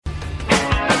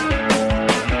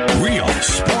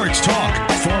Sports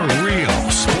talk for real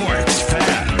sports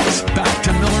fans. Back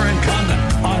to Miller and Condon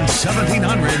on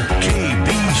 1700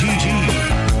 KBGG.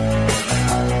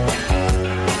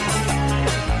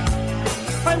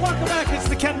 All right, welcome back. It's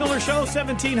the Ken Miller Show,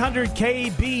 1700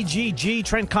 KBGG.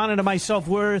 Trent Condon and myself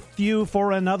with you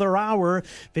for another hour.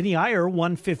 Vinny Iyer,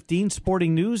 115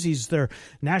 Sporting News. He's their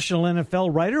national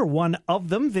NFL writer, one of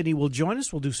them. Vinny will join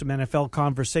us. We'll do some NFL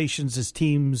conversations as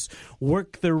teams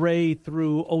work their way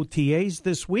through OTAs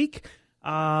this week.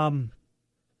 No,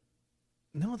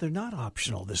 they're not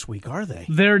optional this week, are they?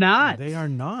 They're not. They are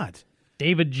not.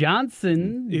 David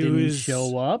Johnson didn't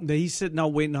show up. He's sitting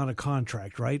out waiting on a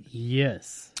contract, right?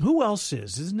 Yes. Who else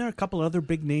is? Isn't there a couple other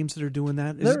big names that are doing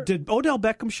that? Did Odell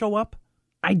Beckham show up?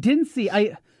 I didn't see.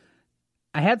 I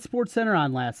had SportsCenter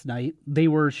on last night. They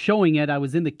were showing it. I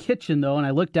was in the kitchen, though, and I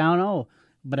looked down,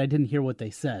 but I didn't hear what they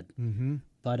said. Mm-hmm.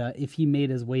 But if he made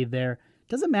his way there,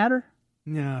 does it matter?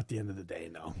 Yeah, at the end of the day,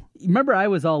 no. Remember, I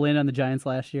was all in on the Giants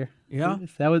last year? Yeah.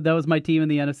 That was my team in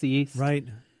the NFC East. Right.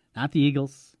 Not the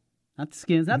Eagles. Not the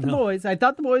Skins, not the boys. I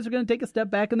thought the boys were going to take a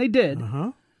step back, and they did.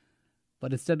 Uh-huh.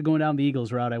 But instead of going down the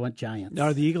Eagles route, I went Giants.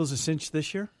 Are the Eagles a cinch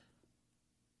this year?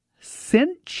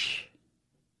 Cinch?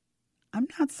 I'm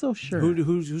not so sure.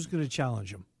 Who's going to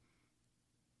challenge them?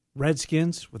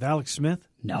 Redskins with Alex Smith?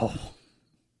 No.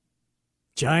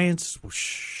 Giants with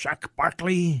Shaq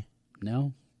Barkley?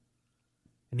 No.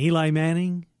 And Eli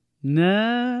Manning?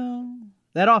 No.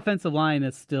 That offensive line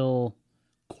is still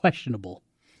questionable.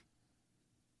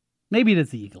 Maybe it is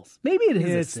the Eagles. Maybe it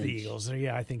is. It's the Eagles.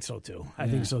 Yeah, I think so too. I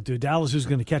think so too. Dallas, who's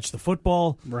going to catch the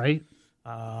football? Right.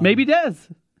 Maybe Dez.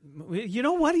 You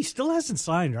know what? He still hasn't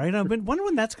signed, right? I've been wondering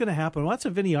when that's going to happen. Well, that's a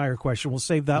Vinny Iyer question. We'll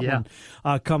save that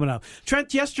one coming up.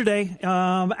 Trent, yesterday,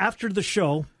 after the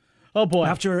show. Oh, boy.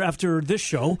 After this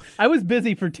show. I was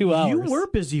busy for 2 hours. You were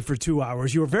busy for 2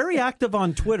 hours. You were very active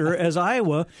on Twitter as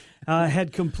Iowa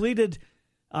had completed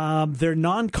their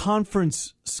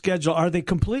non-conference schedule. Are they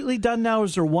completely done now, or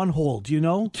is there one hole? Do you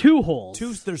know? 2 holes.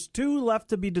 There's 2 left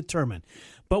to be determined.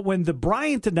 But when the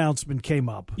Bryant announcement came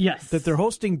up, yes, that they're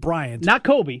hosting Bryant. Not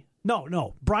Kobe.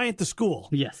 No, Bryant the school.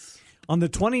 Yes. On the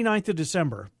 29th of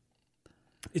December.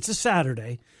 It's a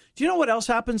Saturday. Do you know what else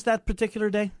happens that particular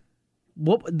day?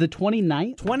 What, the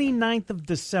 29th? 29th of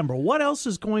December. What else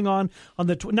is going on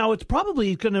the now, it's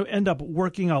probably going to end up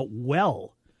working out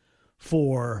well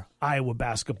for Iowa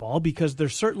basketball, because they're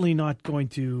certainly not going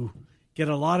to get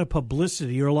a lot of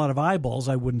publicity or a lot of eyeballs,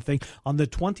 I wouldn't think, on the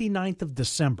 29th of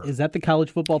December. Is that the college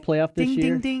football playoff this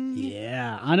year? Ding, ding.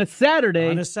 Yeah, on a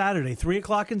Saturday. 3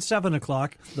 o'clock and 7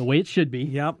 o'clock. The way it should be.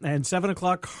 Yep, and 7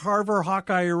 o'clock, Carver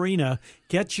Hawkeye Arena.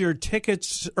 Get your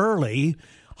tickets early.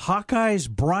 Hawkeyes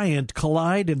Bryant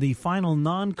collide in the final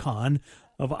non-con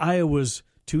of Iowa's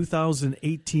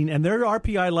 2018. And their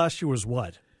RPI last year was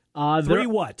what?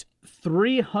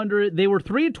 300. They were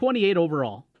 328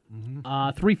 overall.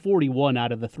 341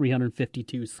 out of the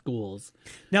 352 schools.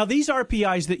 Now, these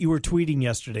RPIs that you were tweeting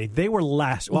yesterday, they were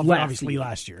obviously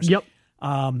last year's. Yep.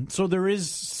 So there is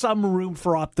some room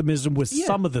for optimism with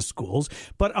some of the schools.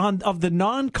 But of the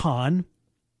non-con,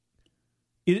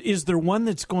 is there one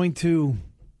that's going to...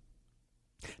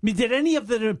 I mean, did any of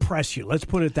them impress you? Let's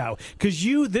put it that way. Because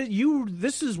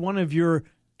this is one of your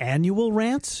annual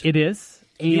rants. It is.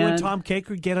 You and Tom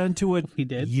Caker get into it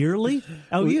yearly?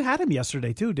 Oh, you had him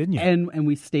yesterday, too, didn't you? And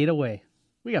we stayed away.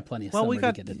 We got plenty of summer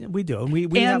to get into. We do. And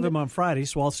we have him on Friday,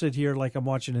 so I'll sit here like I'm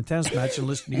watching a tennis match and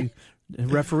listen to you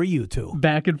referee you two.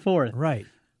 Back and forth. Right.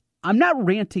 I'm not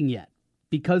ranting yet,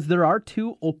 because there are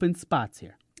 2 open spots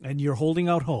here. And you're holding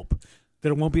out hope that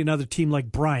it won't be another team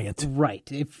like Bryant. Right.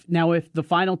 If the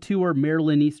final 2 are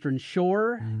Maryland Eastern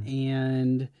Shore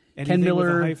and... Anything Ken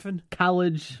Miller with a hyphen?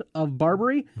 College of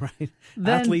Barbary. Right.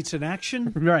 Athletes in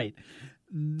action. Right.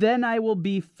 Then I will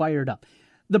be fired up.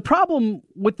 The problem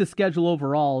with the schedule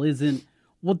overall isn't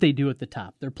what they do at the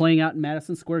top. They're playing out in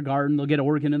Madison Square Garden. They'll get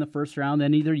Oregon in the first round,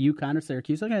 then either UConn or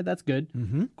Syracuse. Okay, that's good.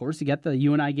 Mm-hmm. Of course, you get the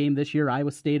UNI game this year,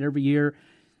 Iowa State every year.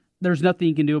 There's nothing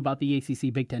you can do about the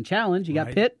ACC Big Ten Challenge. You got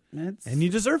Pitt. And you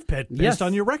deserve Pitt based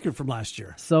on your record from last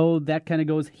year. So that kind of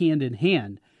goes hand in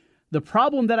hand. The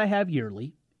problem that I have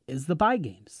yearly is the bye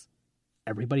games.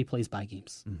 Everybody plays bye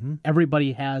games. Mm-hmm.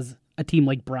 Everybody has a team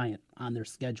like Bryant on their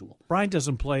schedule. Bryant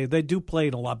doesn't play. They do play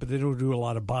it a lot, but they don't do a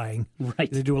lot of buying.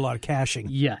 Right. They do a lot of cashing.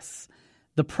 Yes.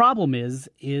 The problem is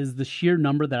the sheer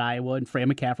number that Iowa and Fran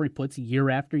McCaffrey puts year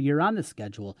after year on the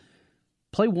schedule.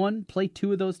 Play 1, play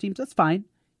 2 of those teams, that's fine.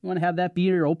 You want to have that be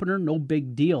your opener, no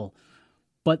big deal.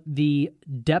 But the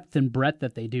depth and breadth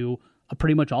that they do,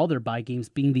 pretty much all their bye games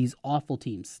being these awful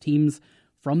teams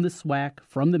from the SWAC,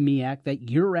 from the MEAC,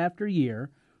 that year after year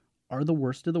are the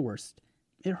worst of the worst.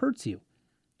 It hurts you.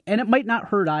 And it might not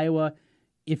hurt Iowa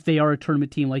if they are a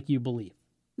tournament team like you believe.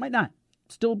 Might not.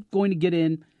 Still going to get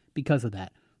in because of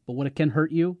that. But what it can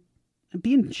hurt you,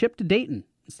 being shipped to Dayton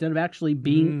instead of actually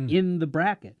being in the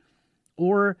bracket.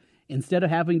 Or instead of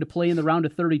having to play in the round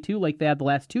of 32 like they had the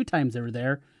last 2 times they were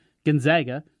there,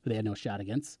 Gonzaga, who they had no shot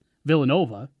against,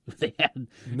 Villanova, who they had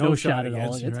no shot at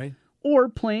all against, right? Or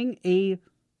playing a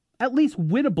at least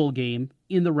winnable game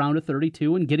in the round of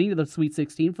 32 and getting to the Sweet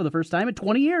 16 for the first time in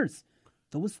 20 years.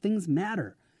 Those things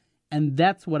matter. And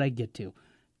that's what I get to.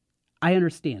 I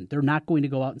understand they're not going to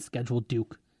go out and schedule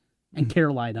Duke and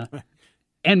Carolina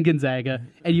and Gonzaga.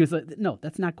 And you say, no,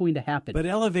 that's not going to happen. But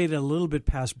elevate it a little bit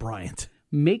past Bryant.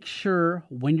 Make sure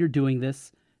when you're doing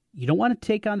this, you don't want to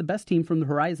take on the best team from the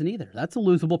horizon either. That's a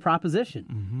losable proposition.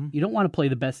 Mm-hmm. You don't want to play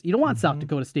the best. You don't want South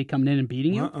Dakota State coming in and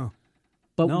beating you.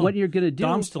 But what you're going to do...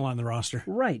 Dom's still on the roster.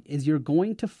 Right, is you're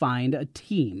going to find a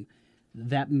team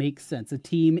that makes sense. A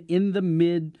team in the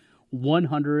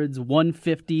mid-100s,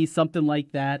 150, something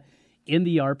like that, in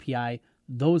the RPI.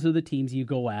 Those are the teams you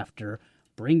go after.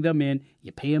 Bring them in.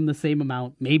 You pay them the same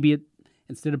amount. Maybe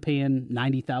instead of paying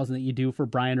 $90,000 that you do for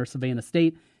Bryant or Savannah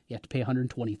State, you have to pay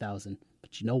 $120,000.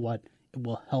 But you know what? It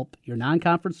will help your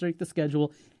non-conference strength of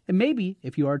schedule. And maybe,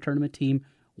 if you are a tournament team,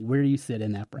 where you sit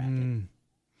in that bracket.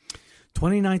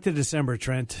 29th of December,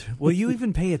 Trent. Will you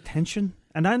even pay attention?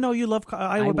 And I know you love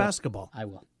Iowa basketball. I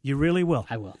will. You really will?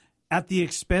 I will. At the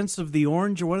expense of the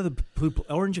orange, or what are the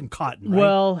orange and cotton, right?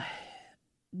 Well,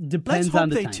 depends Let's hope on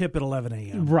the they time. tip at 11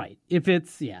 a.m. Right. If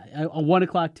it's, a 1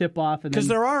 o'clock tip-off. Because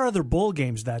there are other bowl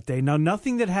games that day. Now,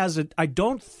 nothing that has a... I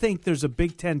don't think there's a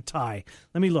Big Ten tie.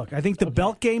 Let me look. I think the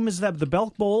Belk game is that... The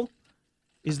Belk Bowl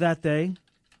is that day.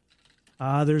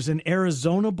 There's an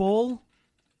Arizona Bowl.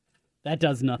 That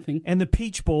does nothing. And the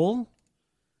Peach Bowl.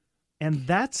 And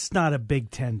that's not a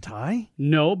Big Ten tie.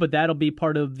 No, but that'll be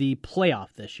part of the playoff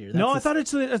this year. I thought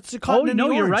it's a cotton and the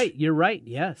orange. You're right. You're right.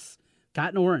 Yes.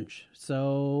 Cotton orange.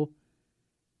 So,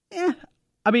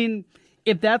 I mean,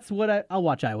 if that's what I'll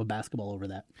watch Iowa basketball over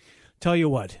that. Tell you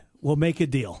what, we'll make a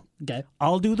deal. Okay.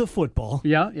 I'll do the football.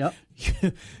 Yeah.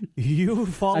 You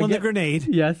fall in the grenade.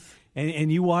 Yes.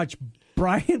 And you watch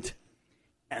Bryant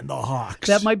and the Hawks.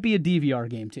 That might be a DVR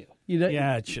game, too.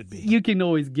 Yeah, it should be. You can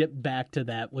always get back to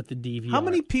that with the DVR. How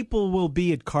many people will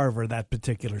be at Carver that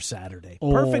particular Saturday?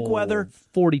 Perfect weather.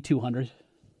 4,200.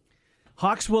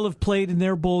 Hawks will have played in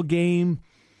their bowl game.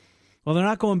 Well, they're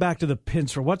not going back to the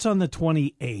Pincer. What's on the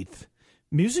 28th?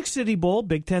 Music City Bowl,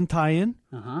 Big Ten tie-in.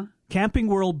 Camping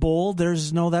World Bowl,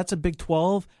 that's a Big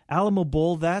 12. Alamo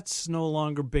Bowl, that's no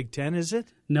longer Big Ten, is it?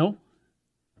 No.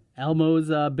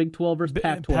 Alamo's Big 12 versus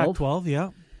Pac-12. Pac-12, yeah.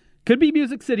 Could be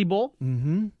Music City Bowl.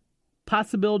 Mm-hmm.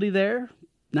 Possibility there.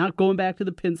 Not going back to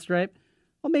the pinstripe.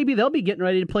 Well, maybe they'll be getting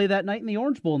ready to play that night in the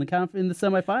Orange Bowl in the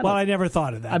semifinals. Well, I never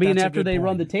thought of that. I mean, That's after they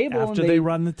run the table. After they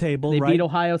run the table, they right? beat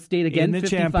Ohio State again, in the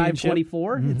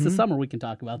 55-24. It's the summer we can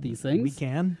talk about these things. We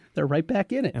can. They're right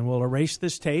back in it. And we'll erase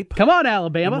this tape. Come on,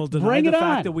 Alabama. And we'll deny Bring the it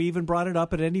fact on. that we even brought it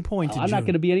up at any point in I'm June. not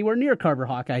going to be anywhere near Carver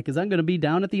Hawkeye because I'm going to be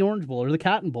down at the Orange Bowl or the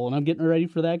Cotton Bowl, and I'm getting ready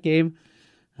for that game.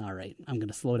 All right, I'm going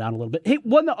to slow down a little bit. Hey,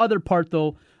 one other part,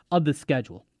 though, of the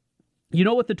schedule. You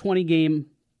know what the 20-game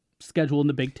schedule in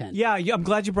the Big Ten? Yeah, I'm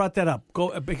glad you brought that up.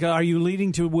 Because are you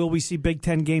leading to will we see Big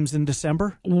Ten games in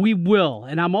December? We will,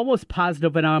 and I'm almost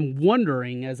positive, and I'm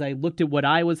wondering, as I looked at what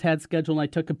Iowa's had scheduled, and I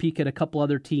took a peek at a couple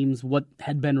other teams, what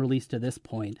had been released to this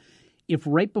point, if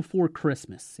right before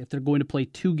Christmas, if they're going to play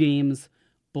 2 games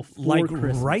before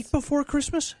Christmas. Right before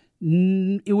Christmas?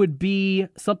 It would be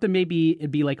something, maybe it'd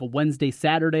be like a Wednesday,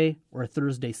 Saturday, or a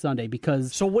Thursday, Sunday,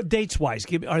 because... So what dates-wise?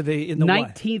 Are they in the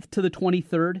 19th to the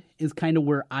 23rd is kind of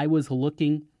where I was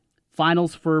looking.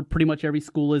 Finals for pretty much every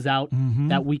school is out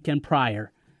that weekend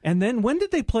prior. And then when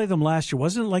did they play them last year?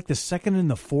 Wasn't it like the 2nd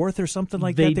and the 4th or something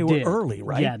like that? They were early,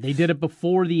 right? Yeah, they did it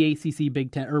before the ACC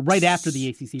Big Ten, or right after the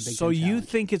ACC Big Ten. So you challenge.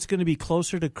 think it's going to be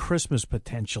closer to Christmas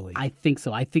potentially? I think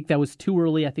so. I think that was too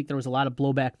early. I think there was a lot of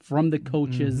blowback from the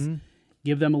coaches.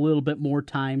 Give them a little bit more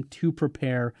time to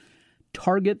prepare.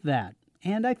 Target that.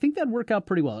 And I think that'd work out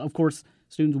pretty well. Of course,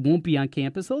 students won't be on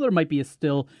campus, so there might be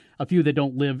still a few that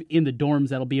don't live in the dorms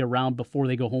that'll be around before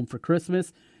they go home for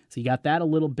Christmas. So you got that a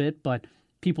little bit, but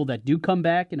people that do come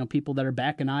back, people that are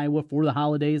back in Iowa for the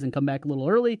holidays and come back a little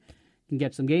early can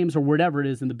get some games or whatever it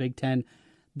is in the Big Ten.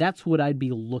 That's what I'd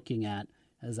be looking at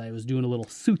as I was doing a little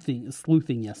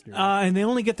sleuthing yesterday. And they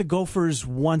only get the Gophers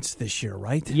once this year,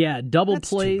 right? Yeah, double That's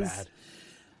plays. Too bad.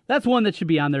 That's one that should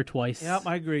be on there twice. Yep,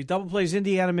 I agree. Double plays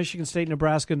Indiana, Michigan State,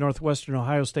 Nebraska, Northwestern,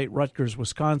 Ohio State, Rutgers,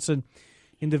 Wisconsin.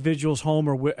 Individuals home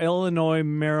are Illinois,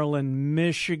 Maryland,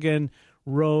 Michigan,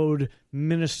 Road,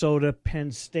 Minnesota,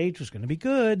 Penn State was going to be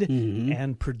good,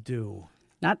 and Purdue.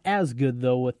 Not as good,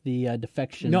 though, with the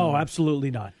defection. No, absolutely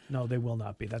not. No, they will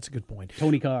not be. That's a good point.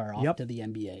 Tony Carr off to the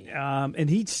NBA. And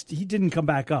he didn't come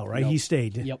back out, right? Nope. He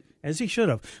stayed. Yep. As he should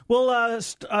have. We'll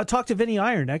talk to Vinny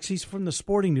Iyer next. He's from the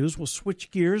Sporting News. We'll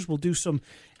switch gears. We'll do some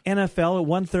NFL at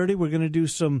 1:30. We're going to do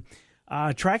some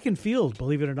track and field,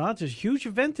 believe it or not. There's a huge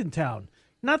event in town.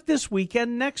 Not this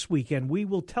weekend, next weekend. We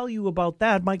will tell you about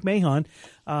that. Mike Mahon,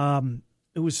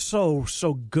 it was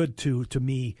so good to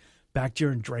me back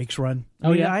during Drake's run.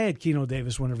 I had Keno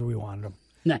Davis whenever we wanted him.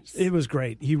 Nice. It was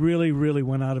great. He really, really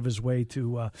went out of his way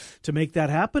to make that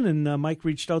happen. And Mike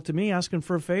reached out to me asking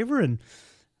for a favor. And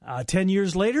 10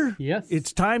 years later, yes,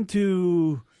 it's time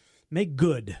to make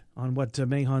good on what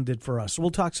Mahon did for us. So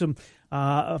we'll talk some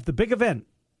of the big event.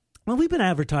 Well, we've been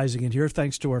advertising it here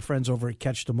thanks to our friends over at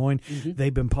Catch Des Moines. Mm-hmm.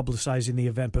 They've been publicizing the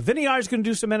event. But Vinny Iyer's going to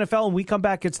do some NFL. When we come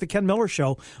back, it's the Ken Miller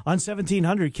Show on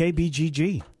 1700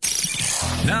 KBGG.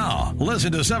 Now,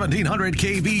 listen to 1700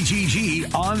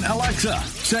 KBGG on Alexa.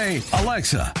 Say,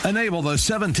 Alexa, enable the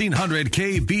 1700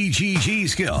 KBGG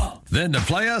skill. Then to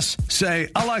play us, say,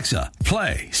 Alexa,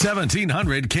 play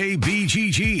 1700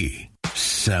 KBGG.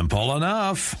 Simple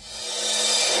enough.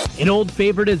 An old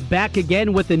favorite is back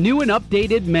again with a new and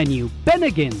updated menu,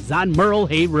 Bennigan's on Merle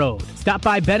Hay Road. Stop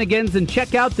by Bennigan's and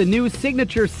check out the new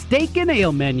signature steak and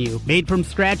ale menu, made from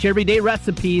scratch everyday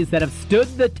recipes that have stood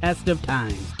the test of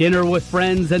time. Dinner with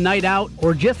friends, a night out,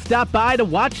 or just stop by to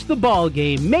watch the ball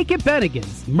game, make it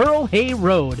Bennigan's, Merle Hay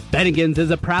Road. Bennigan's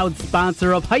is a proud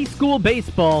sponsor of high school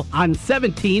baseball on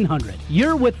 1700.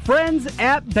 You're with friends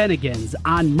at Bennigan's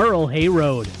on Merle Hay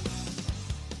Road.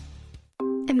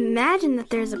 Imagine that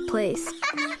there's a place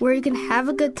where you can have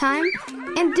a good time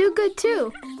and do good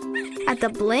too. At the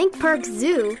Blank Park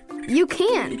Zoo, you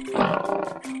can.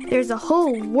 There's a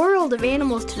whole world of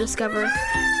animals to discover,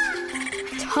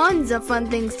 tons of fun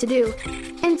things to do,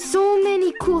 and so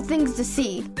many cool things to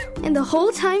see. And the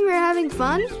whole time you're having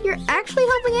fun, you're actually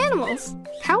helping animals.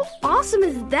 How awesome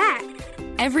is that?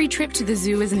 Every trip to the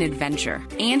zoo is an adventure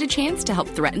and a chance to help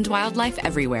threatened wildlife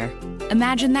everywhere.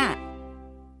 Imagine that.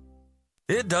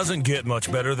 It doesn't get much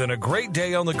better than a great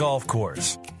day on the golf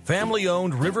course.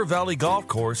 Family-owned River Valley Golf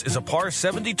Course is a par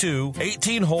 72,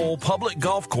 18-hole public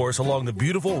golf course along the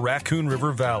beautiful Raccoon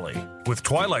River Valley. With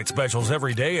twilight specials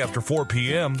every day after 4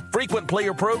 p.m., frequent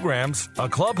player programs, a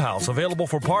clubhouse available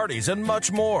for parties, and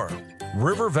much more.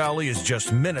 River Valley is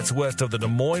just minutes west of the Des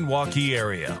Moines-Waukee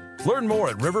area. Learn more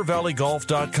at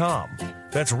rivervalleygolf.com.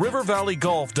 That's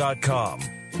rivervalleygolf.com.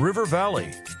 River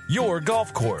Valley, your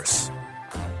golf course.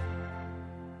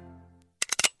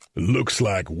 Looks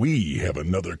like we have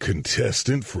another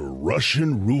contestant for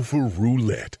Russian Roofer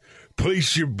Roulette.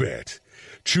 Place your bet.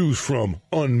 Choose from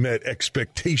unmet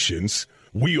expectations,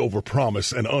 we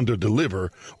overpromise and underdeliver,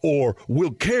 or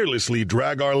we'll carelessly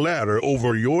drag our ladder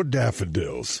over your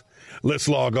daffodils. Let's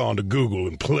log on to Google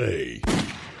and play.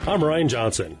 I'm Ryan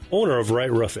Johnson, owner of Wright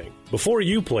Roofing. Before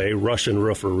you play Russian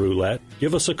Roofer Roulette,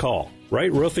 give us a call.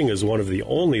 Wright Roofing is one of the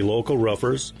only local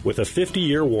roofers with a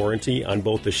 50-year warranty on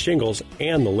both the shingles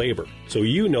and the labor. So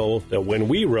you know that when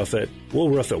we roof it, we'll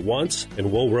roof it once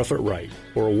and we'll roof it right.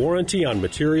 For a warranty on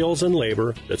materials and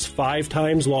labor that's 5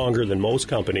 times longer than most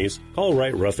companies, call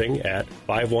Wright Roofing at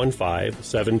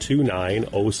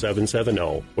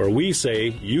 515-729-0770, where we say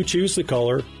you choose the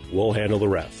color, we'll handle the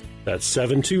rest. That's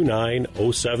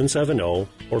 729-0770,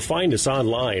 or find us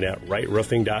online at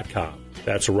wrightroofing.com.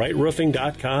 That's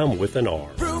wrightroofing.com with an R.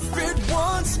 Roof it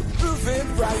once, roof it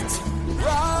right.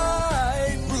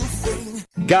 Right Roofing.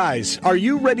 Guys, are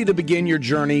you ready to begin your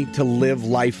journey to live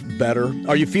life better?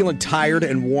 Are you feeling tired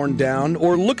and worn down,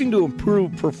 or looking to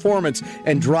improve performance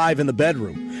and drive in the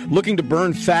bedroom? Looking to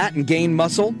burn fat and gain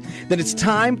muscle? Then it's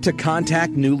time to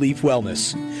contact New Leaf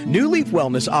Wellness. New Leaf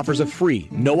Wellness offers a free,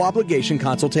 no-obligation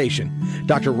consultation.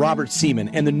 Dr. Robert Seaman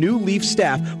and the New Leaf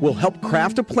staff will help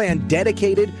craft a plan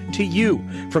dedicated to you.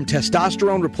 From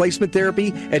testosterone replacement therapy,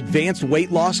 advanced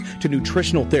weight loss, to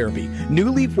nutritional therapy,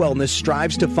 New Leaf Wellness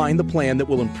strives to find the plan that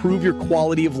will improve your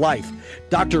quality of life.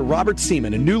 Dr. Robert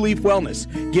Seaman and New Leaf Wellness.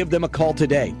 Give them a call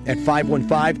today at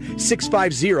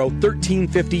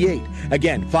 515-650-1358.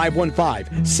 Again,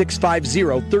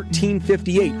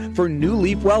 515-650-1358 for New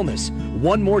Leaf Wellness.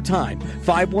 One more time,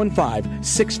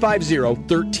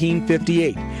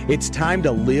 515-650-1358. It's time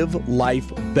to live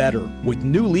life better with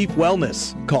New Leaf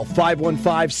Wellness. Call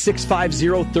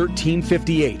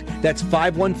 515-650-1358. That's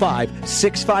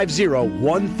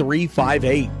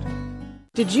 515-650-1358.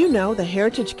 Did you know the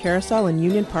Heritage Carousel in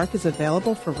Union Park is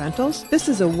available for rentals? This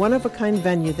is a one-of-a-kind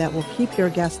venue that will keep your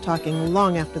guests talking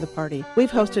long after the party.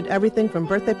 We've hosted everything from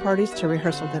birthday parties to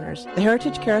rehearsal dinners. The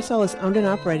Heritage Carousel is owned and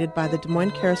operated by the Des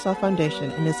Moines Carousel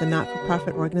Foundation and is a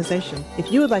not-for-profit organization.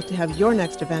 If you would like to have your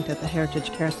next event at the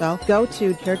Heritage Carousel, go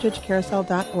to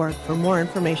heritagecarousel.org for more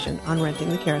information on renting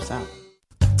the carousel.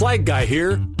 Flag Guy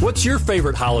here. What's your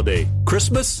favorite holiday?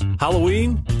 Christmas?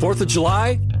 Halloween? 4th of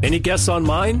July? Any guess on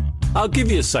mine? I'll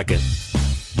give you a second.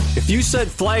 If you said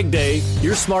Flag Day,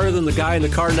 you're smarter than the guy in the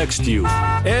car next to you.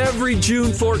 Every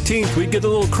June 14th, we get a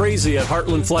little crazy at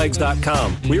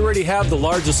heartlandflags.com. We already have the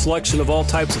largest selection of all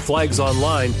types of flags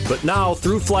online, but now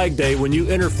through Flag Day, when you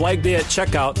enter Flag Day at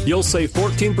checkout, you'll save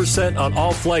 14% on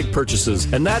all flag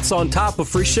purchases, and that's on top of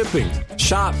free shipping.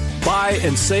 Shop, buy,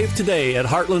 and save today at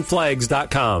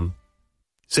heartlandflags.com.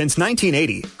 Since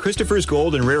 1980, Christopher's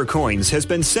Gold and Rare Coins has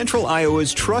been Central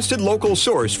Iowa's trusted local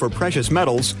source for precious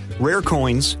metals, rare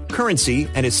coins, currency,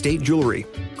 and estate jewelry.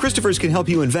 Christopher's can help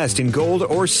you invest in gold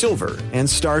or silver and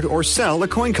start or sell a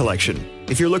coin collection.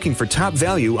 If you're looking for top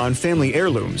value on family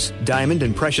heirlooms, diamond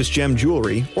and precious gem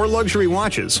jewelry, or luxury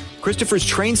watches, Christopher's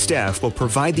trained staff will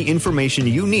provide the information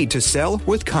you need to sell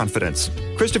with confidence.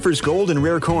 Christopher's Gold and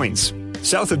Rare Coins,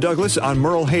 south of Douglas on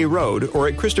Merle Hay Road, or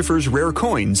at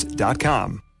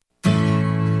Christopher'sRareCoins.com.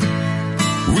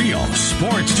 Real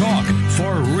sports talk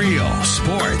for real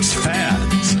sports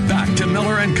fans. Back to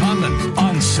Miller and Condon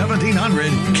on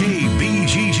 1700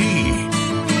 KBGG.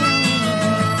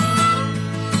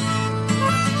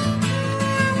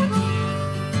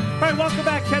 All right, welcome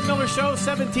back. Ken Miller Show,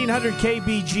 1700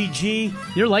 KBGG.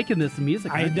 You're liking this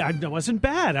music. I wasn't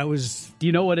bad. Do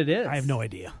you know what it is? I have no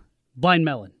idea. Blind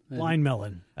Melon. Blind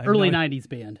Melon. Early 90s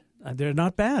band. They're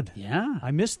not bad. Yeah.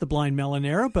 I missed the Blind Melon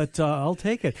era, but I'll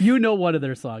take it. You know one of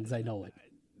their songs. I know it.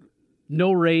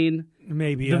 No Rain.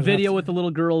 Maybe. The video with the little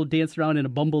girl dancing around in a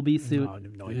bumblebee suit. No, I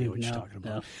have no idea what you're talking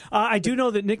about. I do know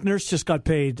that Nick Nurse just got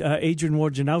paid. Adrian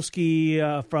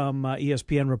Wojnarowski from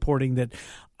ESPN reporting that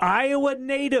Iowa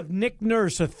native Nick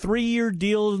Nurse, a 3-year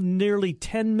deal, nearly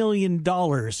 $10 million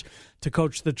to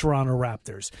coach the Toronto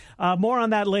Raptors. More on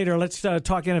that later. Let's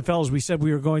talk NFL as we said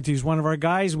we were going to. He's one of our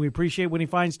guys, and we appreciate when he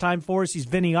finds time for us. He's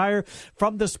Vinny Iyer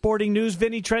from the Sporting News.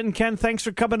 Vinny, Trent, and Ken, thanks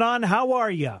for coming on. How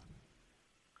are you?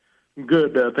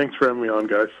 Good. Thanks for having me on,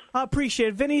 guys. I appreciate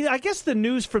it. Vinny, I guess the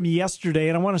news from yesterday,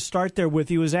 and I want to start there with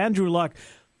you, is Andrew Luck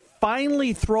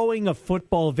finally throwing a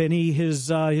football, Vinny. His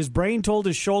brain told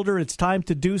his shoulder it's time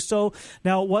to do so.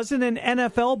 Now, it wasn't an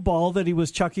NFL ball that he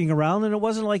was chucking around, and it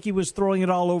wasn't like he was throwing it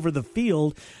all over the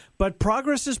field, but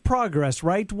progress is progress,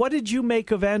 right? What did you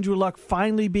make of Andrew Luck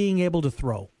finally being able to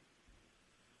throw?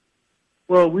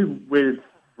 Well, we've waited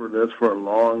for this for a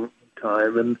long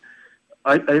time, and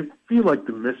I feel like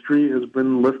the mystery has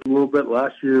been lifted a little bit.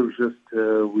 Last year it was just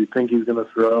we think he's going to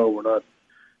throw. We're not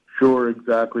sure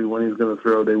exactly when he's going to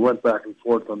throw. They went back and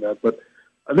forth on that. But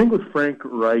I think with Frank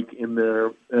Reich in there,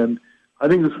 and I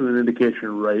think this was an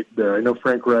indication right there. I know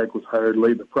Frank Reich was hired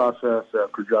late in the process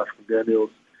after Josh McDaniels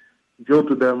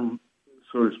jilted them,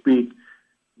 so to speak,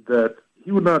 that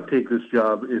he would not take this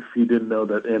job if he didn't know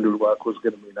that Andrew Luck was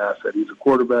going to be an asset. He's a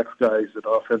quarterbacks guy. He's an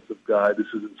offensive guy. This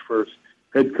is his first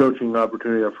head coaching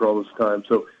opportunity after all this time.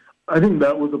 So I think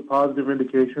that was a positive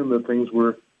indication that things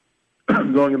were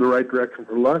going in the right direction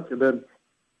for Luck. And then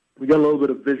we got a little bit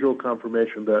of visual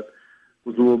confirmation that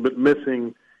was a little bit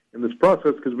missing in this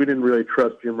process because we didn't really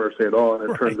trust Jim Irsay at all. And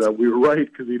it turns out we were right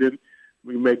because we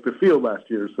make the field last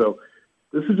year. So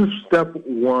this is just step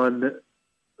one.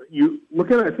 You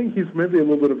look at it, I think he's maybe a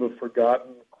little bit of a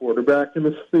forgotten quarterback in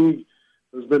this league.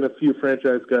 There's been a few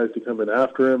franchise guys to come in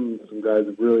after him. Some guys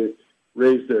have really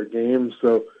raised their game.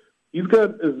 So he's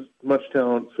got as much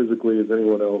talent physically as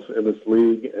anyone else in this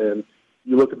league. And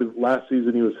you look at the last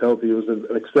season, he was healthy. It was an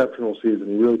exceptional season.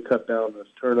 He really cut down his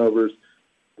turnovers.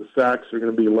 The sacks are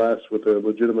going to be less with a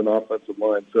legitimate offensive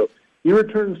line. So he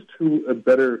returns to a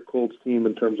better Colts team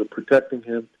in terms of protecting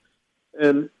him.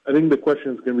 And I think the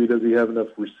question is going to be, does he have enough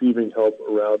receiving help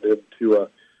around him to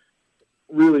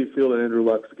really feel that Andrew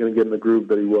Luck is going to get in the groove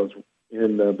that he was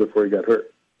in before he got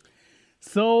hurt?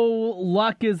 So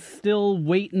Luck is still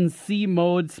wait-and-see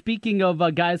mode. Speaking of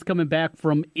guys coming back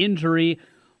from injury,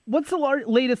 what's the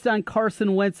latest on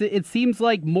Carson Wentz? It seems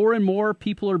like more and more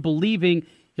people are believing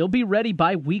he'll be ready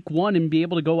by week 1 and be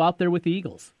able to go out there with the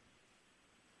Eagles.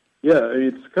 Yeah,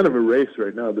 it's kind of a race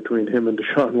right now between him and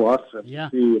Deshaun Watson.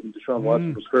 Yeah. Deshaun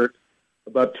Watson was hurt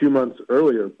about 2 months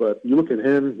earlier, but you look at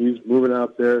him, he's moving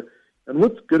out there. And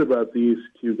what's good about these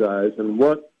two guys and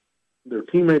what their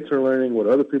teammates are learning, what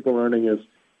other people are learning, is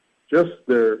just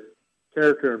their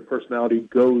character and personality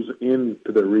goes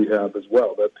into their rehab as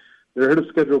well. That they're ahead of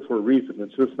schedule for a reason.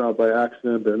 It's just not by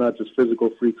accident. They're not just physical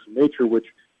freaks of nature, which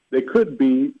they could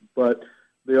be, but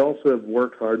they also have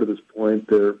worked hard to this point.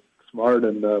 They're smart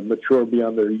and mature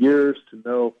beyond their years to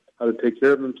know how to take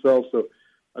care of themselves. So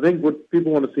I think what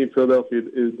people want to see in Philadelphia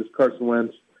is this Carson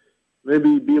Wentz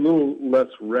maybe be a little less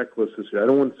reckless this year. I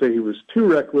don't want to say he was too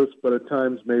reckless, but at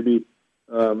times maybe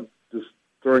just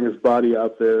throwing his body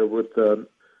out there with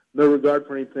no regard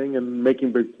for anything and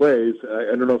making big plays.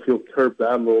 I don't know if he'll curb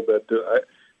that a little bit.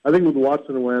 I think with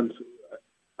Watson and Wentz,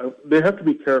 they have to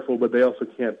be careful, but they also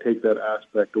can't take that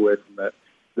aspect away from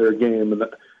their game. And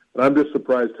I'm just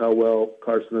surprised how well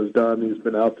Carson has done. He's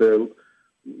been out there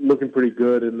looking pretty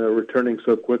good and returning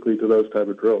so quickly to those type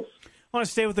of drills. I want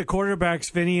to stay with the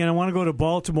quarterbacks, Vinny, and I want to go to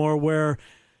Baltimore, where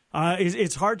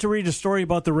it's hard to read a story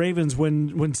about the Ravens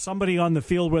when somebody on the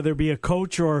field, whether it be a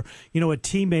coach or a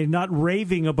teammate, not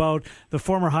raving about the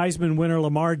former Heisman winner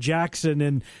Lamar Jackson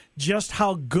and just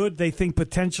how good they think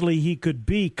potentially he could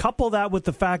be. Couple that with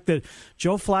the fact that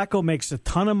Joe Flacco makes a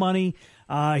ton of money.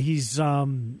 He's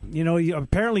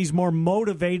apparently he's more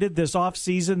motivated this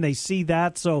offseason. They see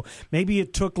that, so maybe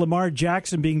it took Lamar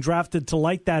Jackson being drafted to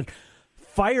light that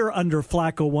fire under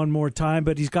Flacco one more time,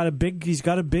 but he's got a big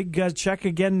check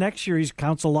again next year. He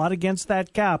counts a lot against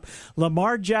that cap.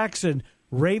 Lamar Jackson,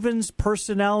 Ravens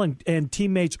personnel and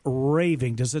teammates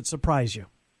raving. Does it surprise you?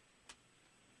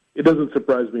 It doesn't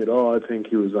surprise me at all. I think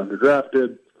he was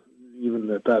underdrafted, even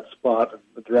at that spot in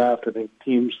the draft. I think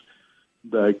teams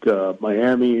like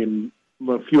Miami and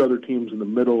a few other teams in the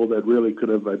middle that really could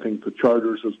have, I think the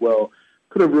Chargers as well,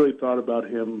 could have really thought about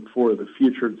him for the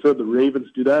future. And so the Ravens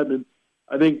do that. And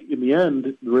I think in the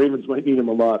end, the Ravens might need him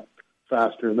a lot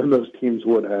faster than those teams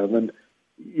would have. And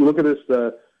you look at this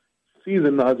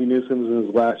season, Ozzie Newsome's in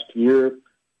his last year.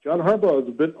 John Harbaugh is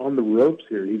a bit on the ropes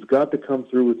here. He's got to come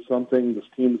through with something. This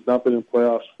team's not been in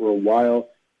playoffs for a while.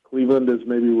 Cleveland is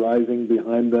maybe rising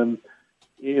behind them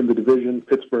in the division.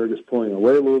 Pittsburgh is pulling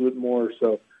away a little bit more.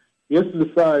 So he has to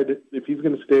decide if he's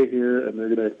going to stay here and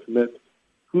they're going to commit,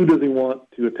 who does he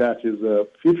want to attach his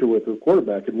future with as a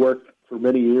quarterback. It worked for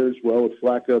many years well with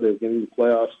Flacco. They were getting the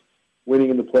playoffs, winning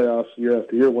in the playoffs year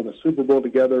after year, won the Super Bowl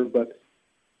together. But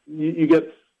you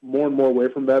get more and more away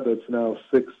from that. That's now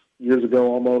 6 years ago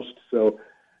almost. So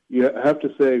you have to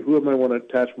say, who am I want to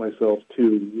attach myself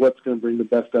to? What's going to bring the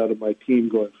best out of my team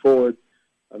going forward?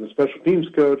 I'm a special teams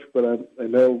coach, but I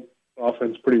know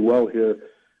offense pretty well here.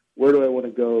 Where do I want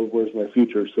to go? Where's my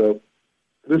future? So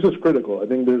this is critical. I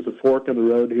think there's a fork in the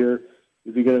road here.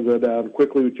 Is he going to go down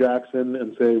quickly with Jackson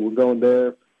and say, we're going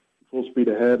there, full speed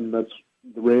ahead, and that's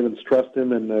the Ravens trust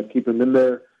him and keep him in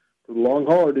there for the long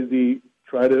haul? Or does he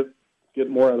try to get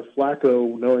more out of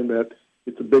Flacco, knowing that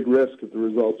it's a big risk if the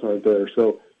results aren't there?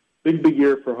 So big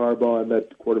year for Harbaugh and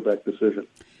that quarterback decision.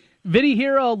 Vinny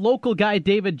here, a local guy,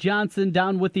 David Johnson,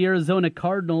 down with the Arizona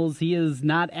Cardinals. He is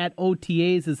not at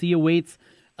OTAs as he awaits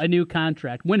a new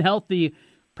contract. When healthy,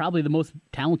 probably the most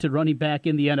talented running back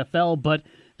in the NFL, but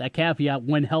that caveat,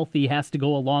 when healthy, has to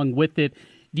go along with it.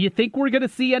 Do you think we're going to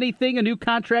see anything, a new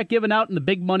contract given out and the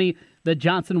big money that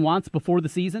Johnson wants before the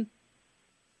season?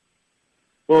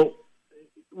 Well,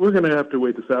 we're going to have to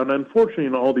wait this out. And unfortunately,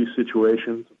 in all these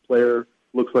situations, a player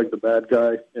looks like the bad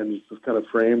guy and is just kind of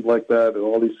framed like that in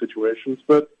all these situations.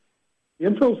 But the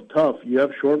NFL's tough. You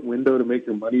have a short window to make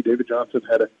your money. David Johnson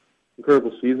had an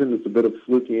incredible season. It's a bit of a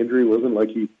fluky injury. It wasn't like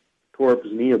he tore up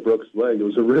his knee or broke his leg. It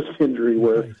was a wrist injury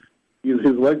where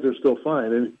his legs are still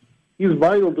fine. And he's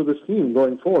vital to this team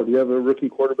going forward. You have a rookie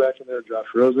quarterback in there, Josh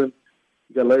Rosen.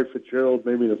 You got Larry Fitzgerald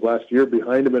maybe in his last year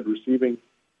behind him at receiving.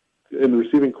 In the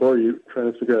receiving core, you're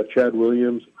trying to figure out Chad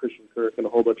Williams, Christian Kirk, and a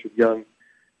whole bunch of young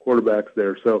quarterbacks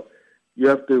there. So you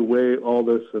have to weigh all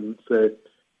this and say,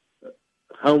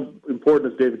 how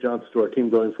important is David Johnson to our team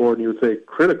going forward? And you would say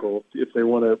critical if they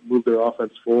want to move their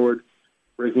offense forward,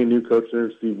 bringing a new coach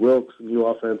there, Steve Wilkes, a new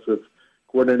offensive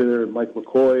coordinator there, Mike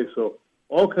McCoy. So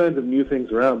all kinds of new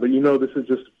things around. But this is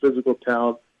just a physical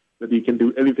talent that he can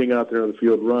do anything out there on the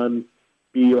field, run,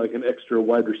 be like an extra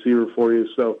wide receiver for you.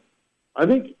 So I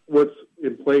think what's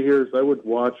in play here is I would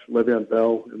watch Le'Veon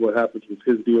Bell and what happens with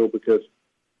his deal, because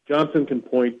Johnson can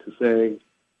point to saying,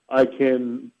 I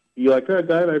can be like that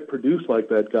guy and I produce like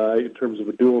that guy in terms of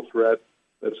a dual threat.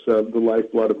 That's the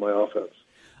lifeblood of my offense.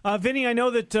 Vinny, I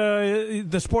know that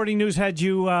the Sporting News had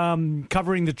you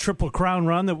covering the Triple Crown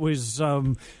run that was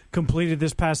completed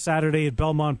this past Saturday at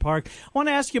Belmont Park. I want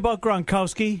to ask you about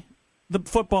Gronkowski, the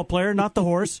football player, not the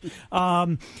horse.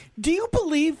 Do you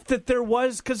believe that there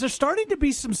was, because there's starting to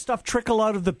be some stuff trickle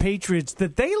out of the Patriots,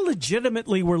 that they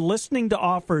legitimately were listening to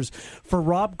offers for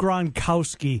Rob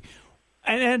Gronkowski?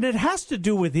 And it has to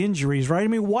do with injuries, right? I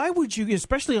mean, why would you,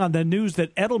 especially on the news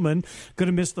that Edelman going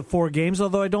to miss the 4 games,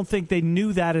 although I don't think they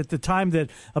knew that at the time that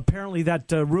apparently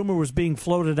that rumor was being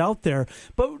floated out there.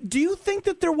 But do you think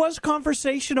that there was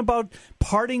conversation about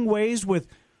parting ways with,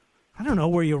 I don't know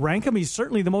where you rank him. He's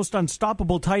certainly the most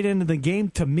unstoppable tight end in the game.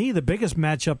 To me, the biggest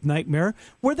matchup nightmare.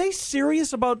 Were they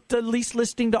serious about at least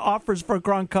listening to offers for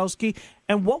Gronkowski?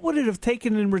 And what would it have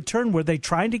taken in return? Were they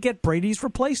trying to get Brady's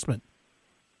replacement?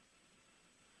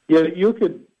 Yeah, you look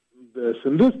at this,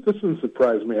 and this doesn't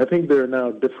surprise me. I think there are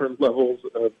now different levels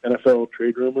of NFL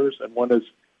trade rumors, and one is,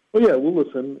 well, yeah, we'll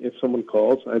listen if someone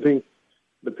calls. I think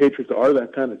the Patriots are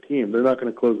that kind of team. They're not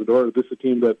going to close the door. This is a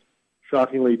team that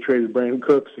shockingly traded Brandon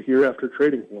Cooks a year after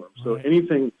trading for him. So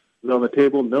anything is on the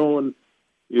table. No one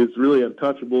is really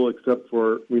untouchable except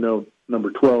for,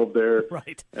 number 12 there.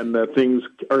 Right. And that things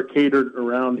are catered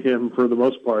around him for the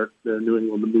most part. They're New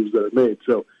England, the moves that are made.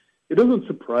 So it doesn't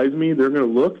surprise me they're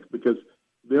going to look because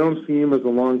they don't see him as a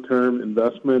long-term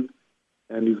investment,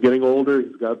 and he's getting older.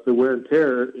 He's got the wear and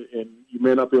tear, and you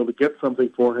may not be able to get something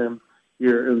for him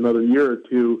here in another year or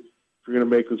two if you're going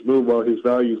to make this move while his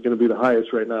value is going to be the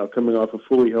highest right now, coming off a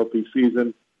fully healthy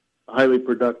season, a highly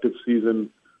productive season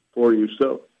for you.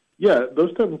 So, yeah,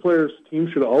 those type of players,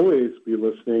 teams should always be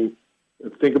listening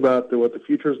and think about what the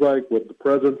future's like, what the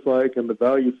present's like, and the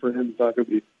value for him is not going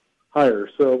to be higher.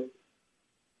 So,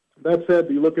 that said,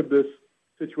 you look at this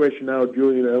situation now,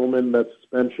 Julian Edelman, that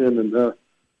suspension, and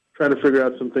trying to figure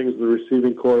out some things in the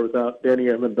receiving core without Danny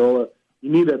Amendola.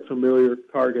 You need that familiar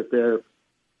target there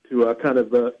to kind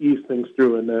of ease things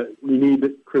through, and we need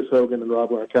Chris Hogan and Rob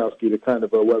Gronkowski to kind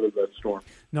of weather that storm.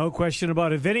 No question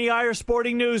about it. Vinny Iyer,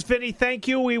 Sporting News. Vinny, thank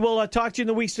you. We will talk to you in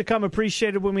the weeks to come.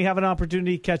 Appreciate it when we have an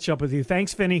opportunity to catch up with you.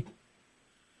 Thanks, Vinny.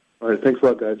 All right, thanks a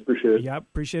lot, guys. Appreciate it. Yeah,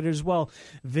 appreciate it as well.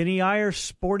 Vinny Iyer,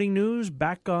 Sporting News,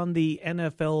 back on the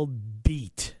NFL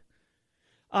beat.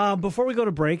 Before we go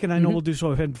to break, and I know we'll do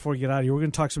so ahead before we get out of here, we're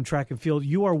going to talk some track and field.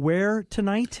 You are where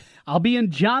tonight? I'll be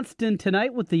in Johnston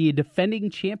tonight with the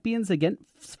defending champions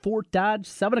against Fort Dodge,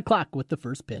 7 o'clock with the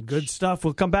first pitch. Good stuff.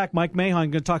 We'll come back. Mike Mahon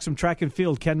going to talk some track and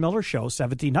field. Ken Miller Show,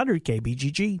 1700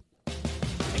 KBGG.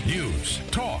 News,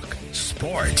 talk,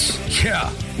 sports.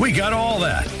 Yeah, we got all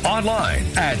that online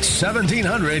at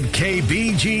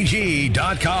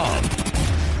 1700kbgg.com.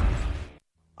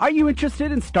 Are you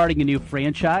interested in starting a new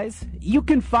franchise? You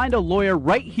can find a lawyer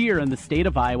right here in the state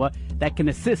of Iowa that can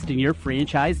assist in your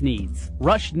franchise needs.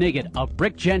 Rush Niggett of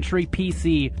Brick Gentry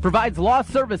PC provides law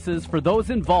services for those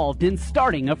involved in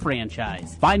starting a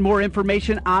franchise. Find more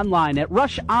information online at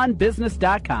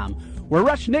rushonbusiness.com, where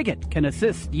Rush Niggett can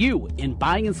assist you in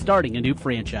buying and starting a new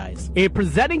franchise. A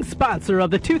presenting sponsor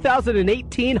of the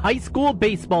 2018 high school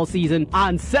baseball season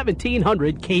on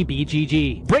 1700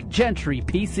 KBGG. Brick Gentry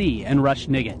PC and Rush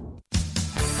Niggett.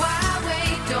 Why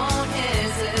wait? Don't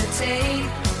hesitate.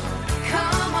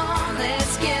 Come on,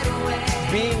 let's get away.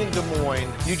 Being in Des Moines,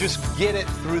 you just get it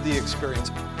through the experience.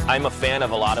 I'm a fan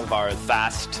of a lot of our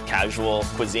fast, casual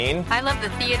cuisine. I love the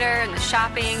theater and the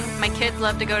shopping. My kids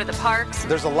love to go to the parks.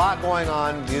 There's a lot going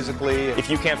on musically. If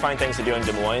you can't find things to do in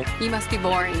Des Moines, you must be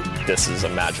boring. This is a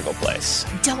magical place.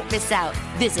 Don't miss out.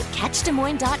 Visit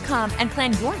CatchDesMoines.com and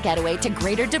plan your getaway to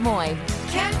Greater Des Moines.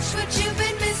 Catch what you've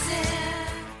been missing.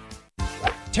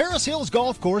 Terrace Hills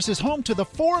Golf Course is home to the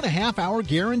 4.5-hour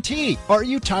guarantee. Are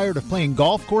you tired of playing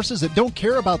golf courses that don't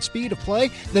care about speed of play?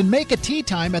 Then make a tee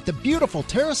time at the beautiful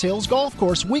Terrace Hills Golf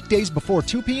Course weekdays before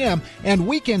 2 p.m. and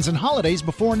weekends and holidays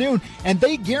before noon, and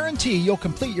they guarantee you'll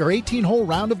complete your 18-hole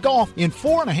round of golf in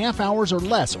 4.5 hours or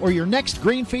less, or your next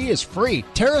green fee is free.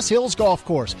 Terrace Hills Golf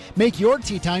Course. Make your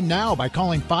tee time now by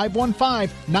calling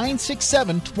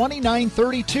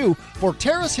 515-967-2932 for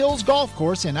Terrace Hills Golf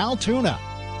Course in Altoona.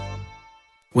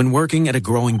 When working at a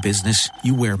growing business,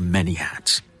 you wear many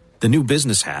hats. The new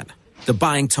business hat, the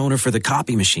buying toner for the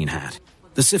copy machine hat,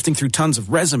 the sifting through tons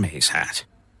of resumes hat.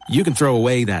 You can throw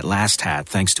away that last hat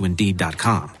thanks to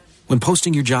Indeed.com. When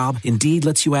posting your job, Indeed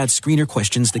lets you add screener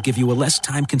questions that give you a less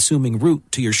time-consuming route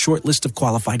to your short list of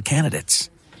qualified candidates.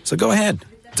 So go ahead,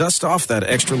 dust off that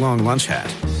extra long lunch hat.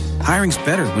 Hiring's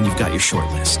better when you've got your short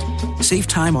list. Save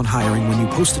time on hiring when you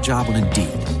post a job on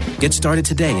Indeed. Get started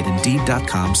today at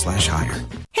Indeed.com/hire.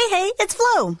 Hey, it's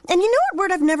Flo. And you know what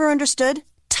word I've never understood?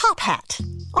 Top hat.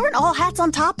 Aren't all hats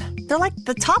on top? They're like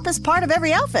the toppest part of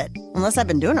every outfit. Unless I've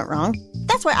been doing it wrong.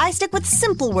 That's why I stick with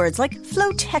simple words like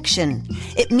Flotection.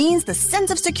 It means the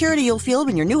sense of security you'll feel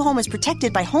when your new home is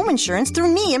protected by home insurance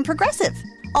through me and Progressive.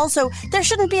 Also, there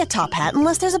shouldn't be a top hat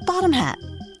unless there's a bottom hat.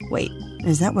 Wait,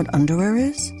 is that what underwear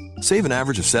is? Save an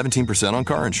average of 17% on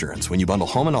car insurance when you bundle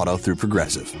home and auto through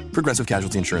Progressive. Progressive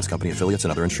Casualty Insurance Company affiliates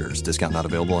and other insurers. Discount not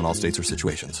available in all states or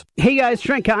situations. Hey guys,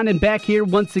 Trent Condon back here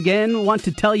once again. Want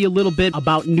to tell you a little bit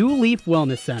about New Leaf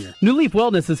Wellness Center. New Leaf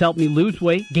Wellness has helped me lose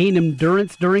weight, gain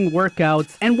endurance during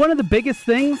workouts, and one of the biggest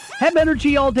things, have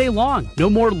energy all day long.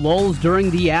 No more lulls during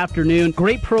the afternoon.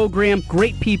 Great program,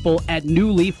 great people at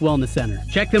New Leaf Wellness Center.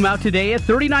 Check them out today at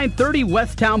 3930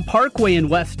 West Town Parkway in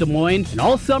West Des Moines. And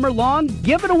all summer long,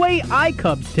 giving away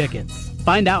iCubs tickets.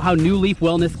 Find out how New Leaf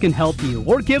Wellness can help you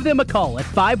or give them a call at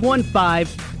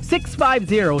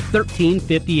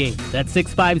 515-650-1358. That's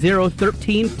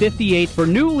 650-1358 for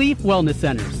New Leaf Wellness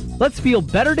Centers. Let's feel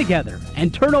better together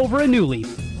and turn over a new leaf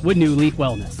with New Leaf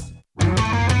Wellness. Pour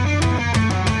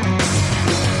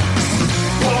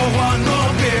one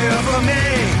more beer for me.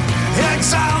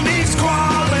 Exile needs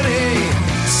quality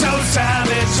so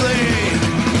savagely.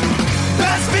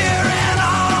 Best beer in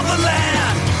all the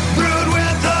land, brewed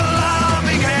with a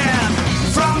loving hand.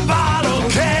 From bottle,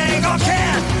 keg, or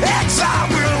can, Exile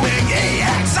Brewing,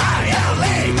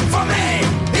 E-X-I-L-E. For me,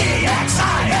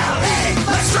 E-X-I-L-E.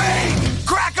 Let's drink,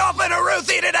 crack open a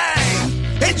Ruthie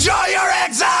today. Enjoy your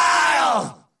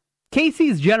exile.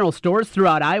 Casey's General Stores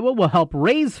throughout Iowa will help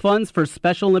raise funds for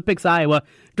Special Olympics Iowa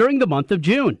during the month of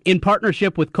June. In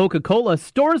partnership with Coca-Cola,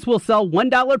 stores will sell $1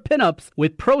 pinups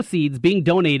with proceeds being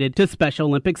donated to Special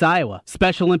Olympics Iowa.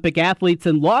 Special Olympic athletes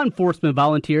and law enforcement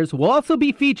volunteers will also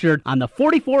be featured on the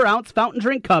 44-ounce fountain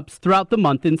drink cups throughout the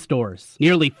month in stores.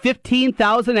 Nearly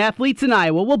 15,000 athletes in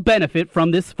Iowa will benefit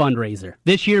from this fundraiser.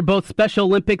 This year, both Special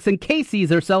Olympics and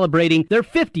Casey's are celebrating their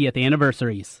 50th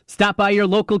anniversaries. Stop by your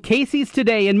local Casey's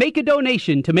today and make a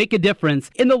donation to make a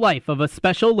difference in the life of a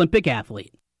Special Olympic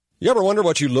athlete. You ever wonder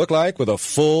what you look like with a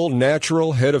full,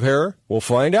 natural head of hair? Well,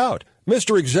 find out.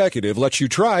 Mr. Executive lets you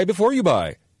try before you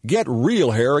buy. Get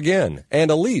real hair again and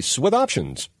a lease with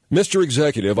options. Mr.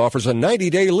 Executive offers a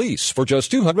 90-day lease for just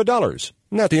 $200.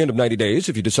 And at the end of 90 days,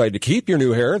 if you decide to keep your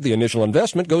new hair, the initial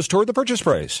investment goes toward the purchase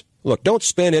price. Look, don't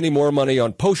spend any more money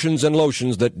on potions and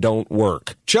lotions that don't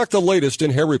work. Check the latest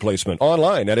in hair replacement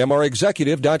online at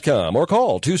mrexecutive.com or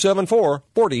call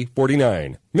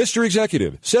 274-4049. Mr.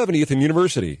 Executive, 70th and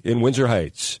University in Windsor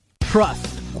Heights.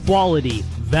 Trust, quality,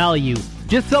 value.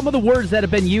 Just some of the words that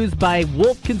have been used by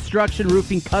Wolf Construction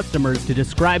Roofing customers to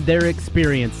describe their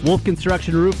experience. Wolf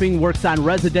Construction Roofing works on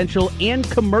residential and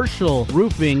commercial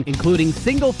roofing, including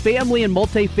single-family and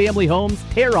multi-family homes,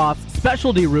 tear-offs,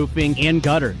 specialty roofing, and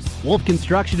gutters. Wolf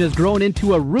Construction has grown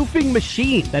into a roofing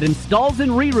machine that installs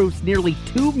and re-roofs nearly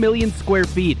 2 million square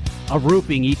feet of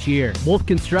roofing each year. Wolf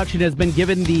Construction has been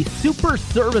given the Super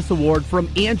Service Award from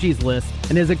Angie's List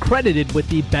and is accredited with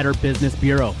the Better Business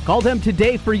Bureau. Call them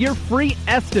today for your free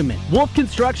estimate. Wolf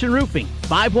Construction Roofing,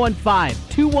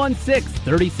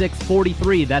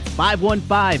 515-216-3643. That's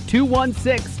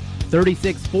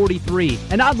 515-216-3643.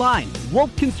 And online,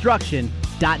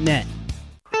 wolfconstruction.net.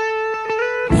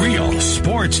 Real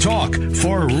sports talk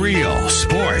for real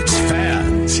sports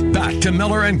fans. Back to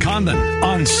Miller and Condon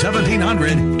on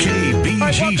 1700 KBGG. All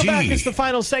right, welcome back. It's the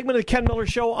final segment of the Ken Miller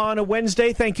Show on a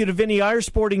Wednesday. Thank you to Vinny Iyer,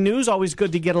 Sporting News. Always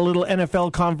good to get a little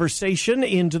NFL conversation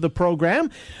into the program.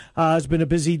 It's been a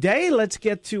busy day. Let's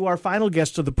get to our final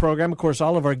guest of the program. Of course,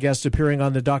 all of our guests appearing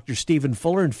on the Dr. Stephen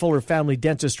Fuller and Fuller Family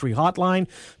Dentistry Hotline.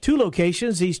 2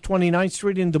 locations, East 29th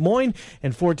Street in Des Moines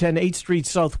and 410 8th Street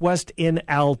Southwest in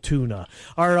Altoona.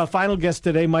 Our final guest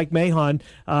today, Mike Mahon.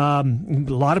 A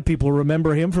lot of people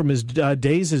remember him from his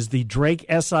days as the Drake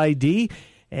SID.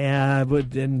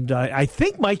 And I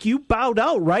think, Mike, you bowed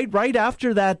out right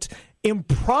after that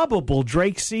improbable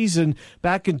Drake season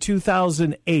back in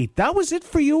 2008. That was it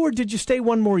for you, or did you stay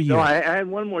one more year? No, I had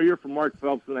one more year for Mark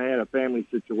Phelps, and I had a family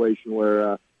situation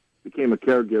where I became a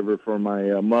caregiver for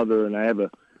my mother, and I have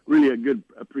a good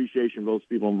appreciation for those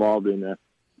people involved in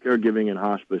caregiving and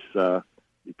hospice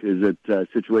because that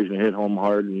situation hit home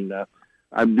hard. And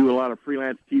I do a lot of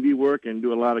freelance TV work and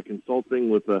do a lot of consulting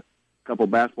with a couple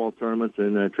basketball tournaments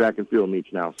and track and field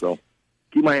meets now, so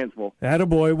keep my hands full.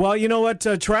 Attaboy. Well, you know what?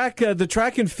 The track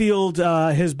and field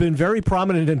has been very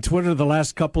prominent in Twitter the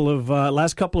last couple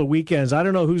of weekends. I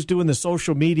don't know who's doing the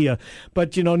social media,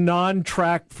 but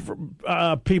non-track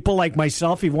people like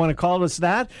myself, if you want to call us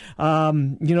that,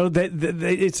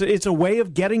 it's a way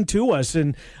of getting to us.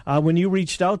 And when you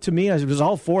reached out to me, I was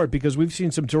all for it because we've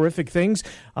seen some terrific things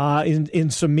in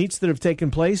some meets that have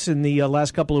taken place in the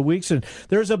last couple of weeks. And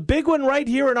there's a big one right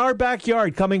here in our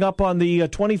backyard coming up on the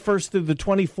 21st through the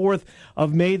 24th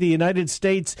of May. The United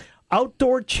States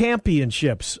Outdoor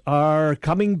Championships are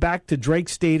coming back to Drake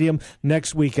Stadium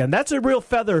next weekend. That's a real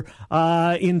feather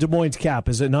in Des Moines' cap,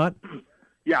 is it not?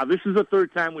 Yeah, this is the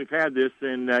third time we've had this,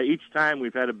 and each time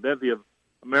we've had a bevy of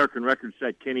American records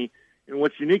set, Kenny. And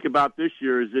what's unique about this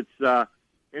year is it's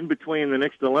in between the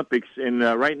next Olympics, and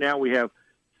right now we have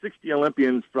 60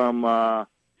 Olympians from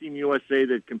Team USA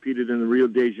that competed in the Rio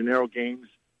de Janeiro Games,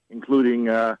 including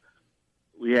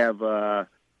we have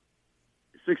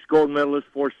 6 gold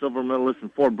medalists, 4 silver medalists,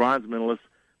 and 4 bronze medalists.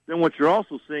 Then what you're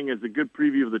also seeing is a good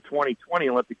preview of the 2020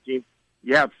 Olympic team.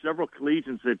 You have several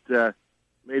collegians that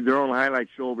made their own highlight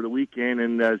show over the weekend,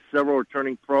 and several are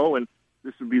turning pro, and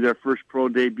this would be their first pro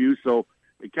debut. So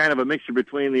it's kind of a mixture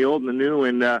between the old and the new,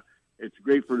 and it's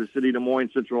great for the city of Des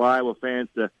Moines, Central Iowa fans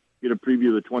to get a preview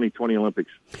of the 2020 Olympics.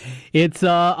 It's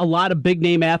a lot of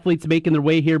big-name athletes making their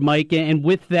way here, Mike, and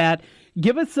with that,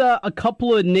 give us a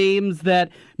couple of names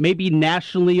that maybe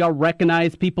nationally are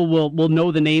recognized. People will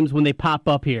know the names when they pop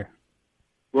up here.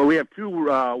 Well, we have 2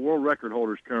 world record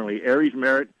holders currently. Aries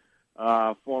Merritt,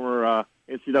 former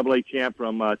NCAA champ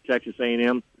from Texas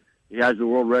A&M. He has the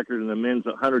world record in the men's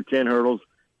 110 hurdles.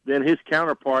 Then his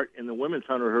counterpart in the women's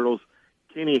 100 hurdles,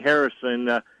 Kenny Harrison,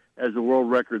 has the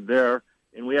world record there.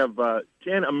 And we have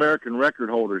 10 American record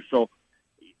holders. So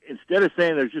instead of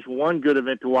saying there's just one good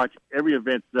event to watch, every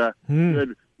event's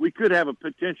good. We could have a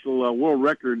potential world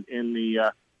record in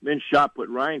the men's shot put.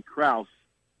 Ryan Krause,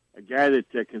 a guy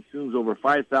that consumes over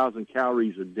 5,000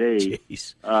 calories a day,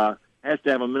 has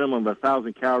to have a minimum of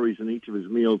 1,000 calories in each of his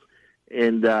meals.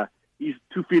 And he's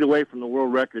 2 feet away from the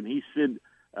world record. And he said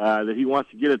that he wants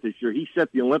to get it this year. He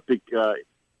set the Olympic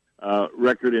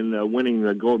record in winning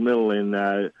the gold medal in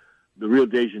the Rio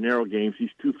de Janeiro Games. He's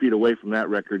 2 feet away from that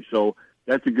record. So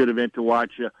that's a good event to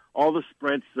watch. All the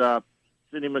sprints,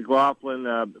 Sydney McLaughlin,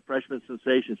 the freshman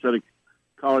sensation, set a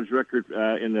college record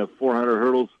in the 400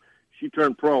 hurdles. She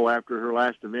turned pro after her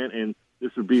last event, and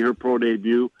this would be her pro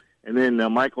debut. And then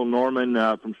Michael Norman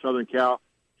from Southern Cal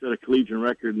set a collegiate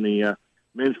record in the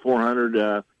men's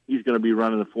 400. He's going to be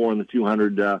running the 4 and the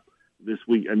 200 this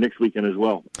week, next weekend as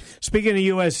well. Speaking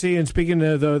of USC and speaking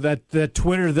of that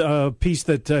Twitter piece,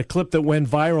 that clip that went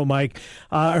viral, Mike,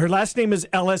 her last name is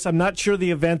Ellis. I'm not sure the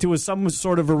event. It was some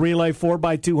sort of a relay,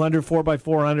 4x200,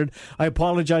 4x400. I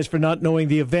apologize for not knowing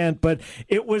the event, but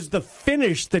it was the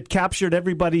finish that captured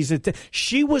everybody's attention.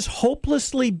 She was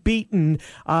hopelessly beaten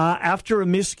after a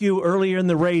miscue earlier in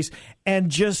the race, and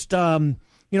just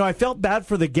I felt bad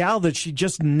for the gal that she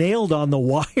just nailed on the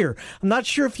wire. I'm not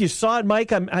sure if you saw it,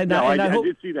 Mike. I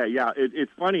did see that, yeah.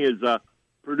 It's funny is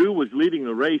Purdue was leading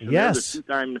the race, and yes, they're the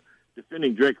 2-time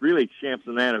defending Drake Relay champs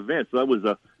in that event, so that was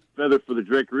a feather for the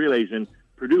Drake Relays, and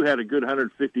Purdue had a good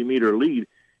 150-meter lead.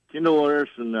 Kendall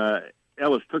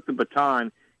Ellis took the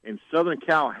baton, and Southern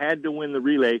Cal had to win the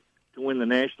relay to win the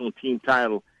national team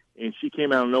title, and she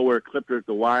came out of nowhere, clipped her at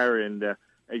the wire, and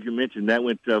as you mentioned, that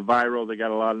went viral. They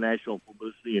got a lot of national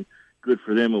publicity, and good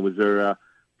for them. It was their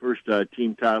first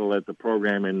team title at the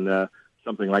program in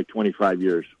something like 25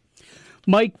 years.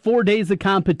 Mike, 4 days of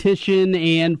competition,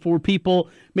 and for people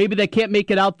maybe that can't make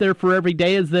it out there for every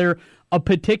day, is there a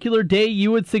particular day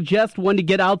you would suggest one to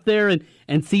get out there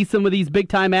and see some of these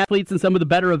big-time athletes and some of the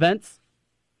better events?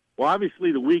 Well,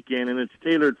 obviously the weekend, and it's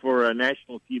tailored for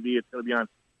national TV. It's going to be on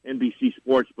NBC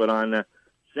Sports, but on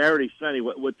Saturday, Sunday.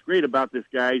 What's great about this,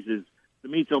 guys, is the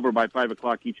meet's over by 5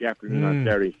 o'clock each afternoon on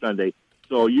Saturday, Sunday.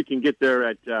 So you can get there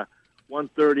at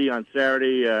 1:30 on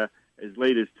Saturday, as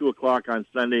late as 2 o'clock on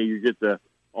Sunday. You get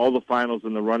all the finals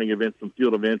and the running events, some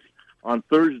field events. On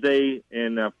Thursday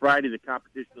and Friday, the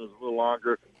competition is a little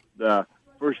longer. The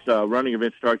first running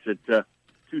event starts at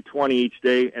 2:20 each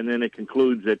day, and then it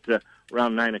concludes at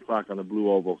around 9 o'clock on the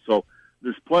Blue Oval. So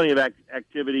there's plenty of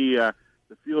activity. The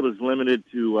field is limited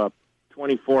to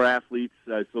 24 athletes,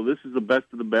 so this is the best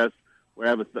of the best. We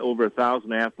have over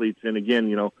 1,000 athletes, and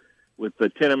again, with the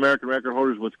 10 American record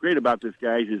holders, what's great about this,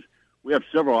 guys, is we have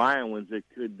several Iowans that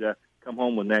could come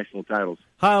home with national titles.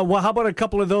 Well, how about a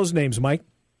couple of those names, Mike?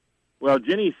 Well,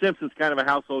 Jenny Simpson's kind of a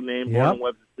household name. Born in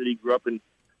Webster City, grew up in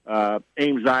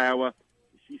Ames, Iowa.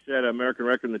 She set an American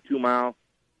record in the 2-mile.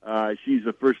 She's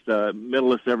the first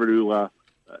medalist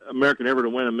American ever to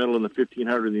win a medal in the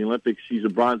 1,500 in the Olympics. She's a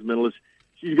bronze medalist.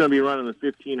 She's going to be running the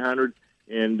 1,500,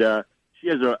 and she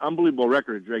has an unbelievable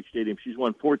record at Drake Stadium. She's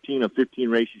won 14 of 15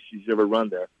 races she's ever run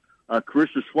there.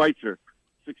 Carissa Schweitzer,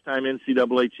 6-time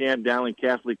NCAA champ, Dowling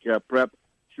Catholic Prep.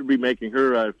 She'll be making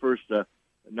her first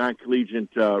non-collegiate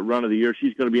run of the year.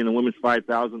 She's going to be in the women's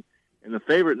 5,000. And the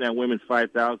favorite in that women's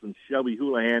 5,000, Shelby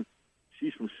Houlihan.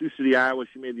 She's from Sioux City, Iowa.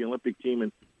 She made the Olympic team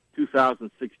in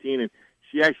 2016, and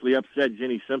she actually upset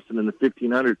Jenny Simpson in the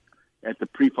 1,500 at the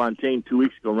Prefontaine 2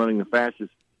 weeks ago, running the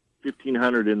fastest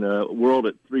 1,500 in the world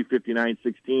at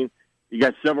 3:59.16. You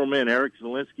got several men. Eric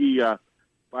Zielinski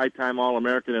 5-time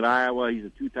All-American at Iowa. He's a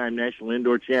 2-time national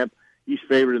indoor champ. He's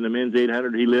favored in the men's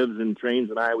 800. He lives and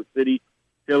trains in Iowa City.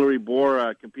 Hillary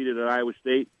Bohr competed at Iowa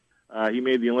State. He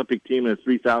made the Olympic team in a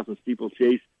 3,000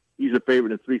 steeplechase. He's a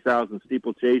favorite in 3,000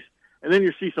 steeplechase. And then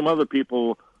you see some other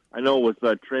people, I know, with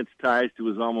Trent's ties to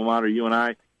his alma mater,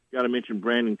 UNI. Got to mention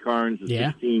Brandon Carnes, the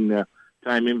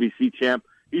 16-time MVC champ.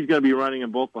 He's going to be running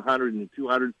in both the 100 and the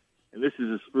 200, and this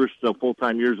is his first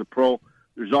full-time year as a pro.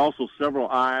 There's also several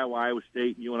Iowa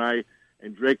State, UNI,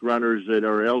 and Drake runners that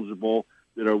are eligible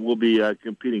that will be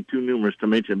competing, too numerous to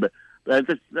mention. But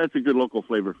that's a good local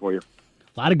flavor for you.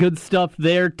 A lot of good stuff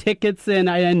there. Tickets, and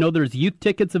I know there's youth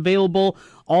tickets available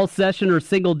all session or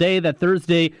single day. That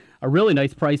Thursday, a really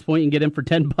nice price point. You can get in for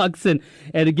 $10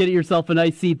 and to get yourself a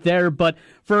nice seat there. But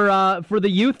for the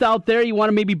youth out there, you want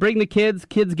to maybe bring the kids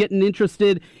getting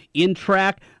interested in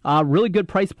track. Really good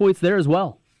price points there as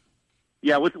well.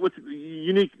 Yeah, what's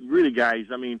unique, really, guys?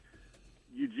 I mean,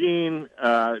 Eugene,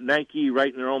 Nike,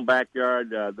 right in their own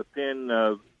backyard. The pin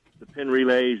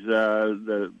relays,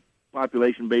 the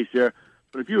population base there.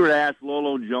 But if you were to ask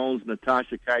Lolo Jones,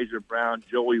 Natasha Kaiser-Brown,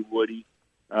 Joey Woody,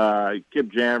 Kip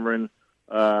Jamron,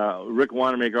 Rick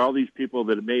Wanamaker, all these people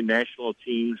that have made national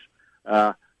teams,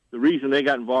 the reason they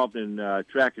got involved in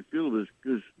track and field is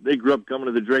because they grew up coming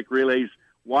to the Drake Relays,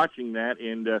 watching that,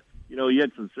 and you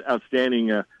had some outstanding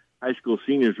high school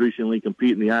seniors recently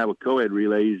compete in the Iowa Co-Ed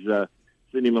Relays,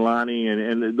 Sidney Milani,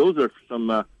 and those are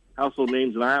some household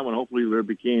names in Iowa, and hopefully they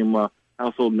became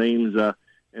household names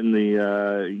in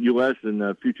the U.S.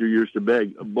 in future years to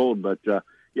bold. But,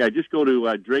 just go to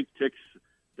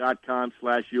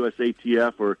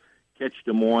draketix.com/USATF or Catch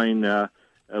Des Moines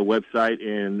website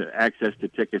and access to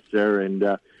tickets there. And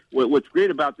what's great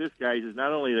about this, guys, is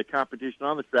not only the competition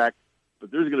on the track,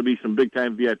 but there's going to be some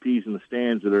big-time VIPs in the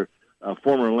stands that are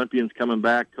former Olympians coming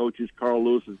back. Coaches, Carl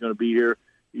Lewis is going to be here.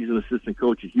 He's an assistant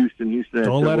coach at Houston.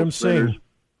 Don't let him sing.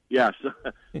 Yeah, so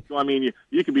I mean,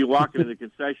 you could be walking to the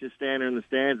concession stand or in the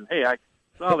stands, and hey, I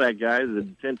saw that guy, the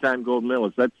 10-time gold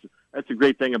medalist. That's a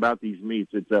great thing about these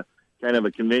meets. It's a kind of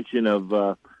a convention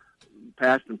of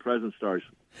past and present stars.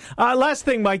 Last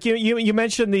thing, Mike, you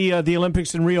mentioned the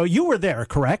Olympics in Rio. You were there,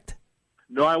 correct?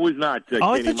 No, I was not.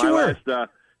 I thought you were.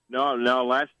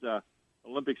 Last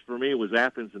Olympics for me was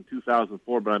Athens in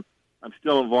 2004, but I'm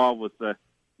still involved with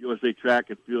USA Track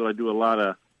and Field. I do a lot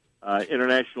of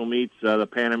international meets, the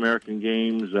Pan American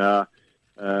Games,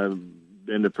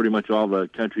 and to pretty much all the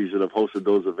countries that have hosted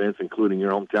those events, including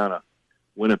your hometown of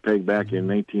Winnipeg back in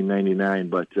 1999.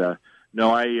 But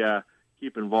I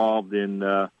keep involved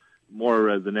in more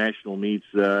of the national meets,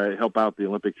 help out the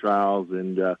Olympic trials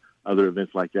and other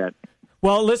events like that.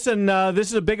 Well, listen, this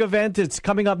is a big event. It's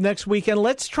coming up next weekend.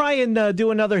 Let's try and do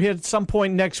another hit at some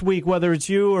point next week, whether it's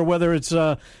you or whether it's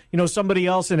somebody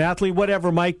else, an athlete,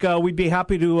 whatever, Mike. We'd be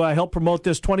happy to help promote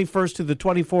this 21st to the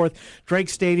 24th, Drake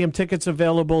Stadium. Tickets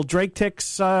available. Drake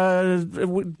Tix,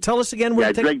 tell us again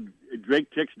where to take.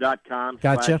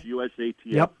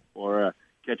 DrakeTix.com/USATF or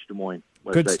Catch Des Moines.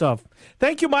 Website. Good stuff.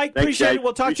 Thank you, Mike. Thanks, Appreciate guys. it.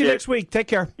 We'll talk to you next week. Take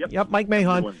care. Yep, Mike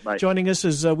Mahon joining us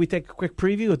as we take a quick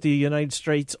preview at the United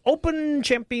States Open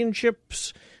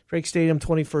Championships, Drake Stadium,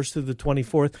 21st through the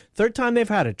 24th. Third time they've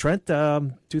had it, Trent.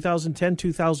 2010,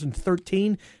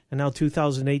 2013, and now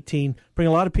 2018. Bring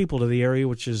a lot of people to the area,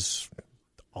 which is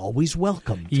always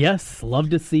welcome. Yes,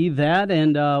 love to see that,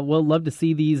 and we'll love to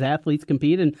see these athletes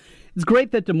compete. And it's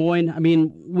great that Des Moines, I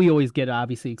mean, we always get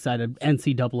obviously excited.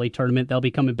 NCAA tournament, they'll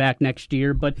be coming back next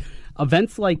year. But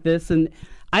events like this, and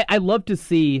I love to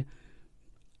see,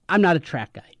 I'm not a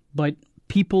track guy, but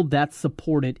people that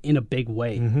support it in a big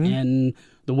way. Mm-hmm. And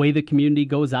the way the community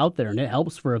goes out there, and it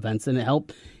helps for events, and it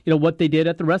helped, what they did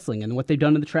at the wrestling and what they've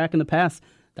done in the track in the past.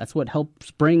 That's what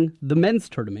helps bring the men's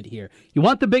tournament here. You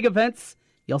want the big events,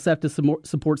 you also have to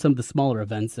support some of the smaller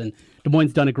events, and Des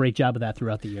Moines done a great job of that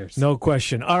throughout the years. No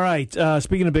question. All right,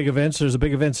 speaking of big events, there's a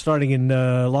big event starting in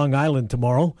Long Island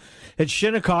tomorrow. At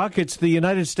Shinnecock, it's the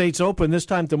United States Open. This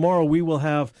time tomorrow we will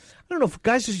have, I don't know,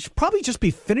 guys, it should probably just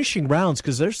be finishing rounds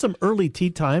because there's some early tee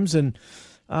times, and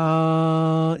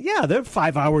they're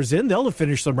 5 hours in. They'll have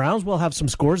finished some rounds. We'll have some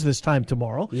scores this time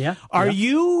tomorrow. Yeah. Are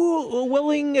you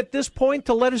willing at this point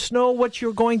to let us know what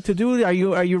you're going to do? Are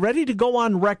you ready to go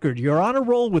on record? You're on a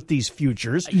roll with these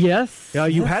futures. Yes.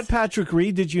 You had Patrick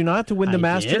Reed, did you not, to win the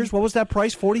Masters? Did. What was that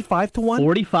price? 45 to 1?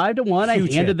 45 to 1. I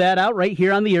handed that out right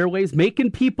here on the airways,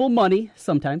 making people money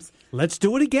sometimes. Let's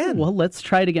do it again. Well, let's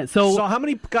try it again. So how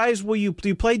many guys do you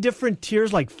play different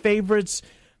tiers like favorites,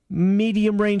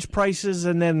 medium range prices,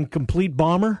 and then complete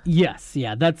bomber? Yes,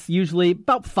 yeah, that's usually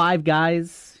about 5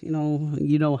 guys. You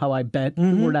know how I bet.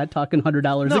 Mm-hmm. We're not talking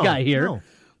 $100 a guy here. No.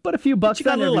 But a few bucks you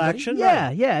got on a little everybody. action, Yeah,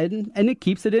 right. yeah, and it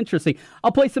keeps it interesting.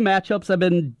 I'll play some matchups. I've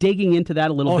been digging into that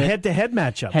a little bit. Head-to-head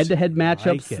matchups. Head-to-head matchups.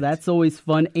 Like it. That's always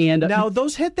fun. And Now,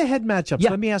 those head-to-head matchups,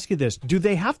 Yeah. let me ask you this. Do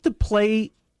they have to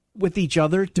play with each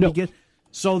other to begin?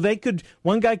 So they could,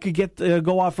 one guy could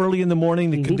go off early in the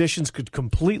morning. The conditions could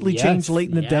completely change late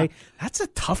in the day. That's a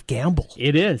tough gamble.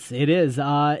 It is. It is.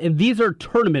 And these are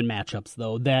tournament matchups,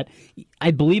 though, that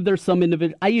I believe there's some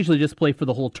individual. I usually just play for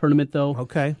the whole tournament, though.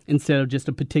 Okay. Instead of just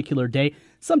a particular day.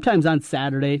 Sometimes on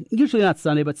Saturday, usually not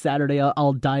Sunday, but Saturday,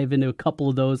 I'll dive into a couple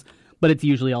of those. But it's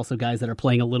usually also guys that are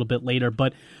playing a little bit later.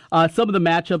 But some of the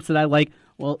matchups that I like,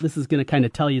 well, this is going to kind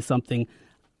of tell you something.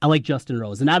 I like Justin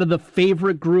Rose. And out of the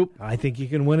favorite group, I think you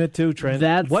can win it too,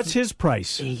 Trent. What's his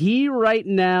price? He right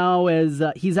now is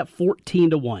he's at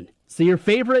 14-1. So your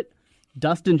favorite,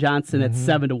 Dustin Johnson at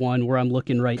 7-1, where I'm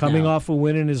looking right now. Coming off a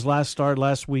win in his last start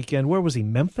last weekend. Where was he?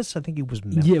 Memphis? I think he was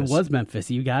Memphis. Yeah, it was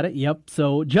Memphis. You got it. Yep.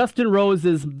 So Justin Rose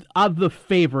is, of the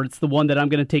favorites, the one that I'm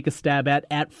going to take a stab at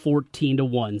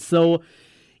 14-1. So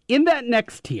in that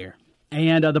next tier,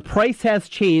 and the price has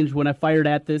changed when I fired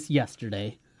at this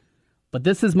yesterday, but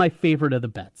this is my favorite of the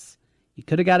bets. You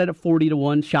could have got it at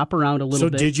 40-1. Shop around a little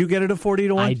bit. So did you get it at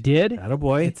 40-1? I did.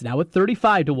 Attaboy. It's now at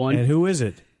 35-1. And who is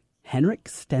it? Henrik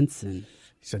Stenson.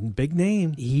 He's a big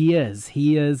name. He is.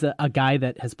 He is a guy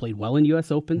that has played well in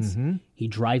U.S. Opens. He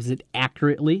drives it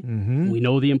accurately. We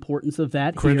know the importance of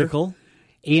that. Critical.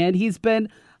 Here. And he's been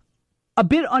a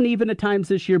bit uneven at times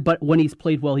this year, but when he's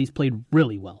played well, he's played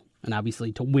really well. And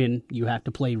obviously, to win, you have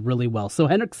to play really well. So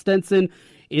Henrik Stenson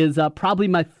is probably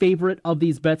my favorite of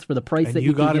these bets for the price And that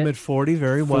you can got him get. at 40.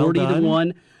 Very well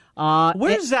done. 40-1.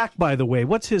 Where's Zach, by the way?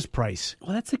 What's his price?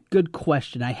 Well, that's a good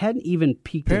question. I hadn't even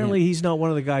peeked Apparently, at him. he's not one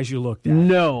of the guys you looked at.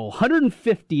 No,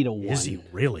 150-1. Is he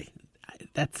really?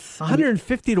 That's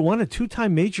 150-1, a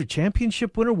two-time major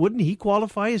championship winner. Wouldn't he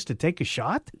qualify as to take a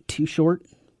shot? Too short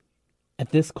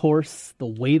at this course, the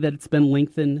way that it's been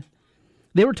lengthened.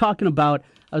 They were talking about,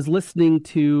 I was listening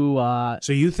to...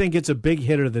 so you think it's a big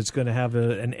hitter that's going to have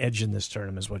an edge in this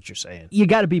tournament is what you're saying? You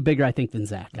got to be bigger, I think, than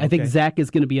Zach. I think Zach is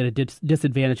going to be at a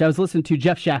disadvantage. I was listening to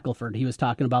Jeff Shackelford. He was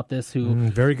talking about this. Who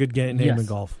very good name in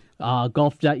golf.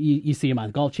 Golf, you see him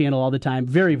on Golf Channel all the time.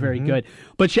 Very, very good.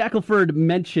 But Shackelford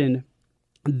mentioned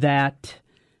that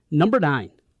number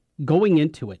 9, going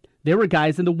into it, there were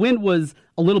guys, and the wind was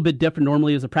a little bit different.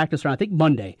 Normally it was a practice round, I think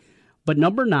Monday. But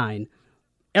number 9,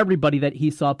 everybody that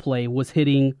he saw play was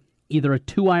hitting either a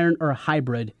 2-iron or a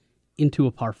hybrid into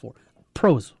a par 4.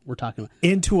 Pros, we're talking about.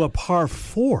 Into a par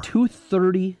 4?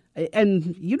 230.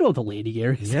 And you know the lady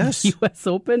areas. Yes. U.S.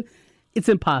 Open. It's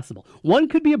impossible. One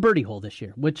could be a birdie hole this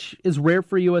year, which is rare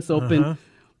for U.S. Open.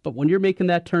 But when you're making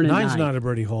that turn at 9's not a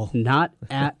birdie hole. Not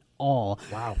at all.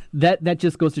 Wow. That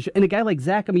just goes to show. And a guy like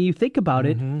Zach, I mean, you think about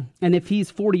it, and if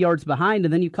he's 40 yards behind,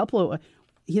 and then you couple of...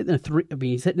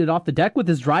 he's hitting it off the deck with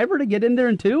his driver to get in there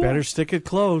in 2. Better stick it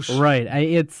close. Right.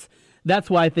 That's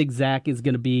why I think Zach is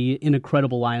going to be an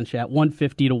incredible lion shot,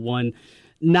 150-1.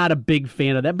 Not a big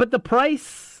fan of that, but the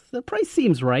price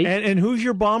seems right. And who's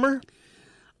your bomber?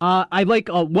 I like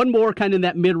one more kind of in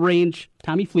that mid-range.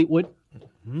 Tommy Fleetwood.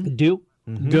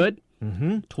 Good.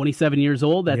 27 years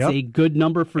old. That's a good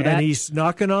number for that. And he's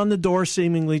knocking on the door,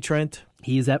 seemingly, Trent.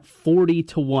 He's at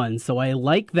 40-1, so I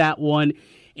like that one.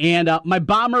 And my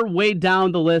bomber way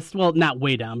down the list, well, not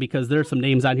way down because there's some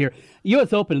names on here.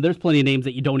 U.S. Open, there's plenty of names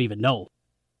that you don't even know.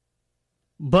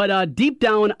 But deep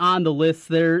down on the list,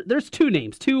 there's 2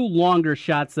 names, 2 longer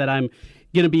shots that I'm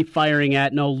going to be firing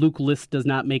at. No, Luke List does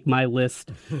not make my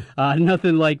list.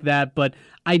 Nothing like that. But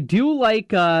I do like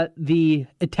the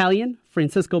Italian,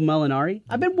 Francisco Molinari.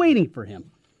 I've been waiting for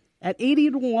him. At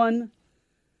 80-1,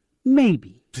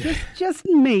 maybe. Just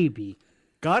maybe.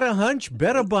 Got a hunch,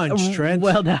 bet a bunch, Trent.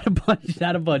 Well, not a bunch.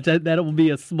 That will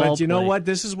be a small. But you know play. what?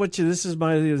 This is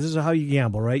how you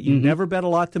gamble, right? You never bet a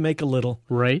lot to make a little.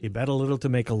 Right. You bet a little to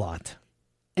make a lot.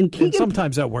 And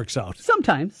sometimes that works out.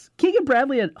 Sometimes Keegan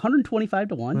Bradley at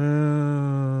 125-1.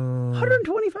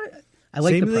 125. I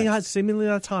like seemingly the price. Seemingly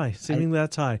that's high.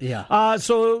 That's high. Yeah.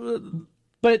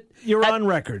 But you're on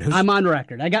record. I'm on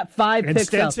record. I got 5 and picks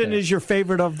Stenson out there. is your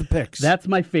favorite of the picks. That's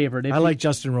my favorite. I like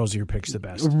Justin Rose. Your pick's the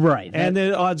best. Right. And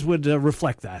the odds would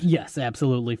reflect that. Yes,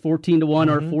 absolutely. 14-1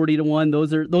 or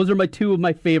 40-1. Those are my 2 of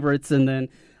my favorites, and then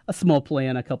a small play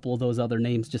on a couple of those other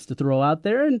names just to throw out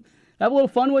there and have a little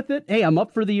fun with it. Hey, I'm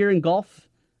up for the year in golf.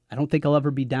 I don't think I'll ever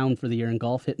be down for the year in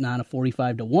golf, hitting on a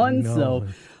 45-1. No. So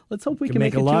let's hope we can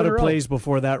make it a lot 2 in of a row. plays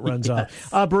before that runs out.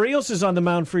 Barrios is on the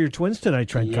mound for your Twins tonight,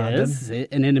 Trent Condon. Yes,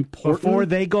 and an important... Before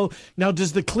they go... Now,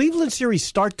 does the Cleveland series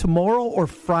start tomorrow or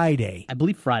Friday? I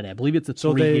believe Friday. I believe it's a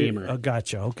 3-gamer.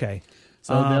 Gotcha, okay.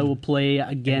 So they will play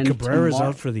again Cabrera's tomorrow.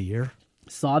 out for the year.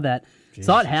 Saw that. Jesus.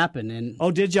 Saw it happen.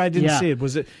 And did you? I didn't see it.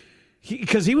 Was it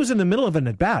because he was in the middle of an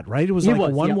at bat, right? It was like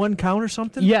a 1-1 count or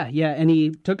something. Yeah, and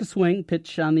he took a swing,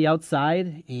 pitch on the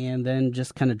outside, and then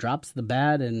just kind of drops the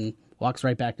bat and walks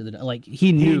right back to the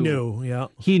he knew.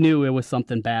 He knew it was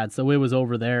something bad, so it was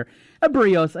over there.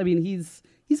 Berrios, I mean, he's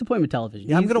appointment television.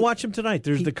 Yeah, I'm going to watch him tonight.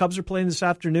 The Cubs are playing this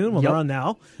afternoon. Well, they're on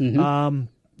now. Mm-hmm.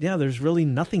 There's really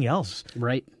nothing else.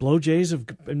 Right. Blue Jays have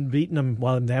been beating them.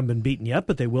 Well, they haven't been beaten yet,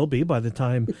 but they will be by the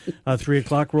time 3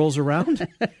 o'clock rolls around.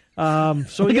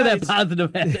 So Look at that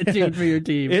positive attitude for your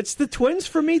team. It's the Twins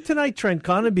for me tonight, Trent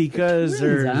Connon, because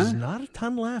there's not a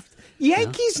ton left.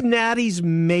 Yankees, Natties,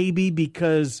 maybe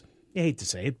because I hate to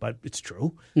say it, but it's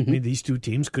true. I mean, these two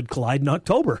teams could collide in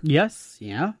October. Yes,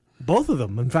 yeah. Both of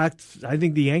them. In fact, I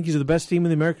think the Yankees are the best team in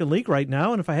the American League right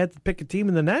now, and if I had to pick a team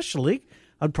in the National League,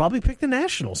 I'd probably pick the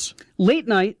Nationals. Late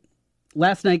night.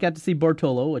 Last night got to see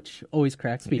Bortolo, which always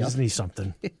cracks me up. Isn't he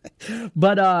something?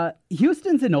 But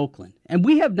Houston's in Oakland, and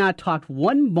we have not talked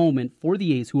one moment for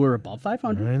the A's, who are above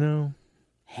 500. I know.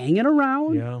 Hanging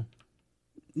around. Yeah.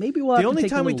 Maybe we'll have the only to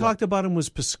take time a we little talked about him was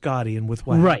Piscotty and with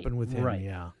what happened with him. Right.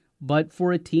 Yeah. But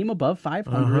for a team above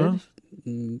 500,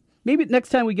 maybe next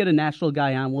time we get a national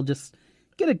guy on, we'll just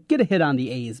get a hit on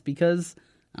the A's because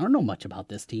I don't know much about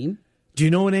this team. Do you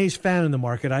know an A's fan in the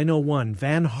market? I know one,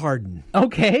 Van Harden.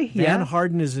 Okay, Van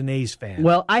Harden is an A's fan.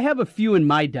 Well, I have a few in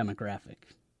my demographic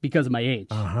because of my age.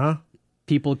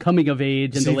 People coming of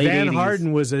age in the late 80s. Van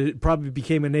Harden probably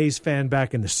became an A's fan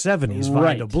back in the 70s.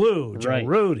 Vida Blue, Joe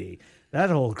Rudy, that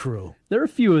whole crew. There are a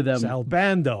few of them. Sal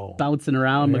Bando. Bouncing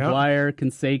around, McGuire,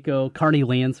 Canseco, Carney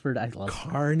Lansford. I love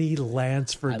Carney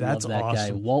Lansford, that's love that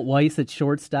awesome. guy. Walt Weiss at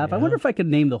shortstop. I wonder if I could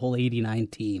name the whole 89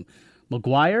 team.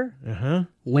 McGuire,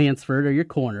 Lansford are your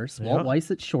corners. Walt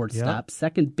Weiss at shortstop.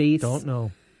 Second base. Don't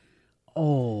know.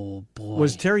 Oh, boy.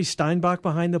 Was Terry Steinbach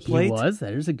behind the plate? He was.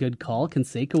 There's a good call.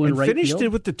 Canseco in right finished field. it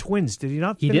with the Twins. Did he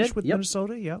not finish with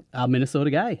Minnesota? Yeah.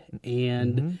 Minnesota guy.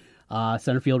 And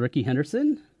center field Ricky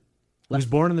Henderson. He was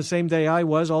born on the same day I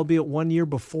was, albeit 1 year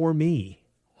before me.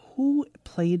 Who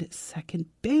played second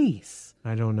base?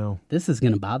 I don't know. This is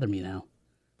going to bother me now.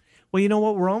 Well, you know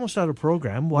what? We're almost out of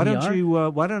program. Why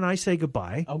don't I say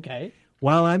goodbye? Okay.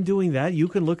 While I'm doing that, you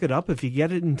can look it up. If you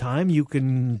get it in time, you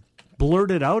can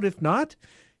blurt it out. If not,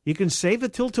 you can save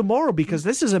it till tomorrow because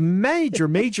this is a major,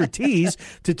 major tease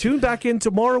to tune back in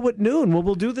tomorrow at noon. Well,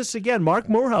 we'll do this again. Mark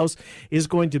Morehouse is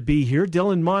going to be here.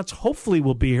 Dylan Motz hopefully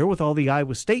will be here with all the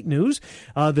Iowa State news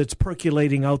that's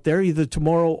percolating out there either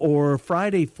tomorrow or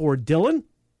Friday for Dylan.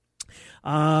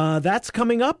 That's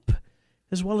coming up,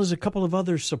 as well as a couple of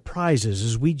other surprises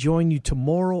as we join you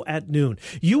tomorrow at noon.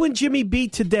 You and Jimmy B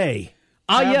today.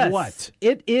 Yes. What?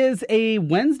 It is a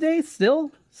Wednesday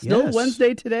still Yes.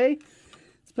 Wednesday today.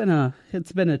 It's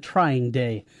been a trying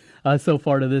day so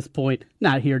far to this point.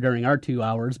 Not here during our 2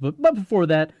 hours, but before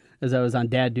that, as I was on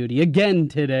dad duty again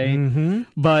today.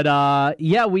 But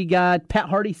we got Pat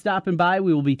Hardy stopping by.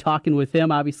 We will be talking with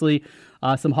him. Obviously,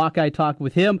 some Hawkeye talk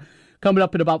with him. Coming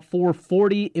up at about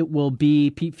 4:40, it will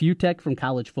be Pete Futek from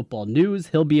College Football News.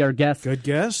 He'll be our guest. Good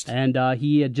guest. And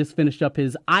he had just finished up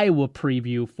his Iowa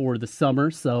preview for the summer,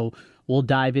 so we'll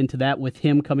dive into that with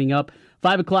him coming up.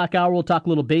 5 o'clock hour, we'll talk a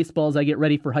little baseball as I get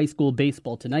ready for high school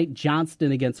baseball tonight.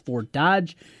 Johnston against Fort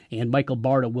Dodge, and Michael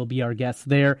Barta will be our guest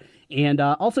there. And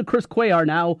also Chris Cuellar,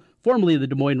 now formerly of the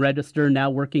Des Moines Register, now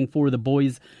working for the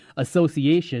Boys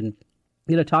Association.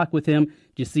 I'm going to talk with him. Do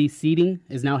you see seating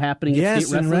is now happening at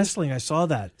State Yes, in wrestling. I saw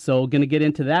that. So going to get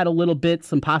into that a little bit,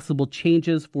 some possible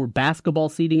changes for basketball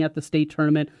seating at the state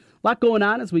tournament. A lot going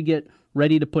on as we get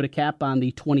ready to put a cap on the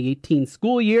 2018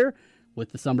 school year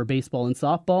with the summer baseball and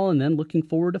softball, and then looking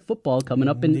forward to football coming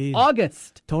up in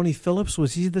August. Tony Phillips,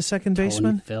 was he the second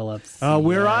baseman? Tony Phillips.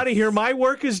 We're out of here. My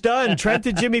work is done. Trent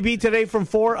and Jimmy B today from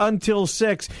 4 until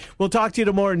 6. We'll talk to you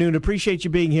tomorrow at noon. Appreciate you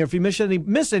being here. If you miss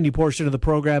any portion of the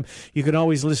program, you can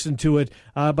always listen to it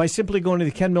by simply going to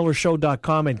the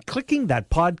KenMillerShow.com and clicking that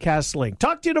podcast link.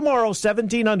 Talk to you tomorrow,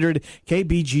 1700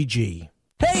 KBGG.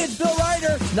 Hey, it's Bill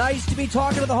Ryder. Nice to be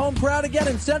talking to the home crowd again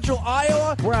in central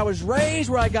Iowa, where I was raised,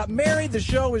 where I got married. The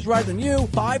show is Right Than You,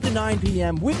 5 to 9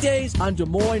 p.m. weekdays on Des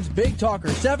Moines Big Talker,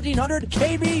 1700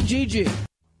 KBGG.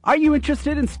 Are you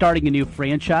interested in starting a new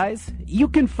franchise? You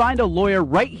can find a lawyer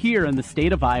right here in the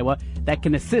state of Iowa that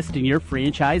can assist in your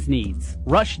franchise needs.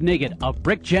 Rush Niggett of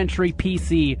Brick Gentry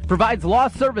PC provides law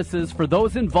services for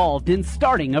those involved in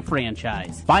starting a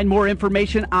franchise. Find more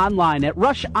information online at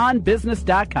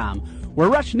rushonbusiness.com where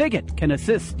Rush Niggett can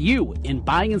assist you in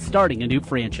buying and starting a new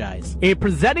franchise. A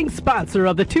presenting sponsor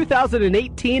of the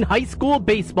 2018 high school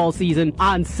baseball season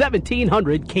on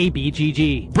 1700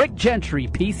 KBGG. Brick Gentry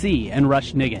PC and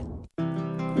Rush Niggett.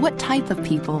 What type of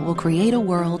people will create a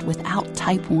world without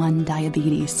type 1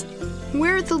 diabetes?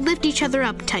 We're the lift each other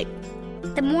up type.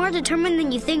 The more determined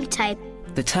than you think type.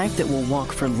 The type that will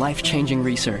walk for life-changing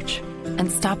research.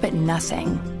 And stop at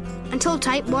nothing. Until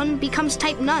type 1 becomes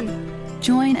type none.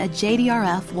 Join a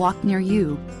JDRF walk near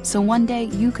you, so one day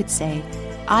you could say,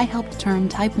 I helped turn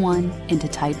type 1 into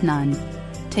type none.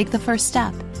 Take the first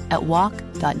step at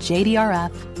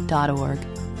walk.jdrf.org.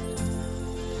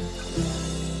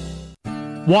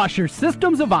 Washer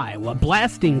Systems of Iowa,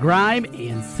 blasting grime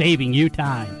and saving you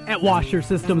time. At Washer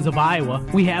Systems of Iowa,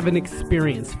 we have an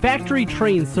experienced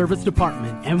factory-trained service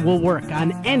department and will work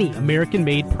on any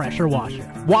American-made pressure washer.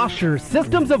 Washer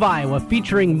Systems of Iowa,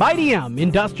 featuring Mighty M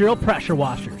industrial pressure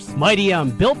washers. Mighty M,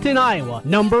 built in Iowa,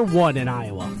 #1 in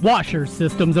Iowa. Washer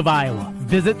Systems of Iowa.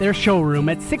 Visit their showroom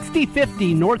at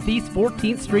 6050 Northeast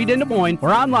 14th Street in Des Moines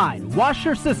or online,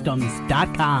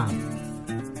 washersystems.com.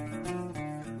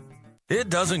 It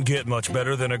doesn't get much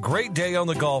better than a great day on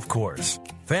the golf course.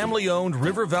 Family-owned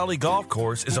River Valley Golf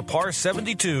Course is a par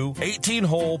 72,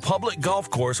 18-hole public golf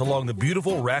course along the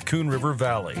beautiful Raccoon River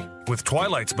Valley. With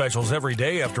twilight specials every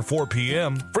day after 4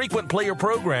 p.m., frequent player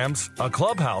programs, a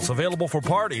clubhouse available for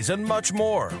parties, and much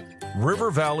more.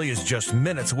 River Valley is just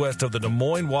minutes west of the Des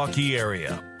Moines-Waukee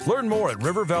area. Learn more at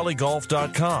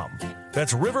rivervalleygolf.com.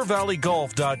 That's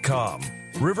rivervalleygolf.com.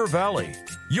 River Valley,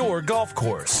 your golf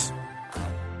course.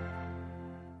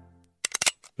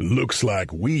 Looks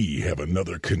like we have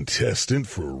another contestant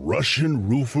for Russian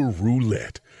Roofer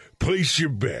Roulette. Place your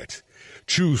bet.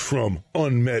 Choose from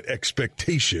unmet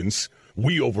expectations,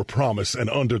 we overpromise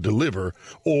and underdeliver,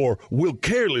 or we'll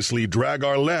carelessly drag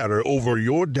our ladder over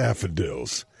your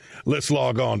daffodils. Let's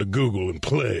log on to Google and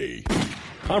play.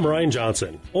 I'm Ryan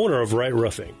Johnson, owner of Wright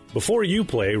Roofing. Before you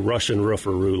play Russian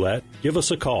Roofer Roulette, give us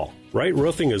a call. Wright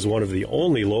Roofing is one of the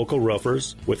only local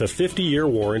roofers with a 50-year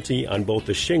warranty on both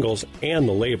the shingles and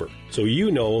the labor. So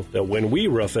you know that when we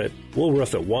roof it, we'll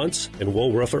roof it once and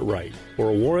we'll roof it right. For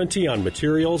a warranty on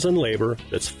materials and labor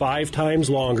that's 5 times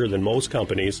longer than most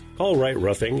companies, call Wright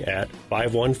Roofing at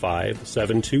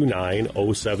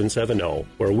 515-729-0770,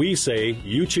 where we say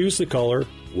you choose the color,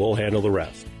 we'll handle the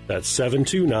rest. That's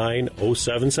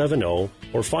 729-0770,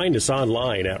 or find us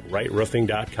online at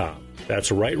wrightroofing.com.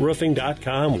 That's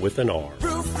wrightroofing.com with an R.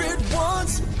 Roof it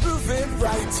once, roof it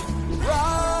right.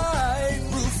 Right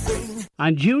Roofing.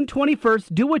 On June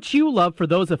 21st, do what you love for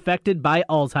those affected by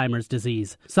Alzheimer's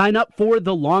disease. Sign up for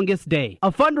The Longest Day,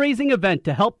 a fundraising event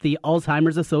to help the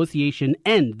Alzheimer's Association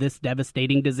end this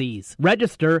devastating disease.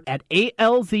 Register at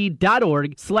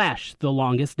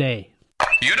alz.org/thelongestday.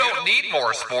 You don't need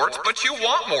more sports, but you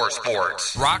want more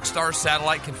sports. Rockstar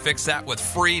Satellite can fix that with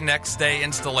free next-day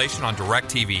installation on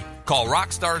DirecTV. Call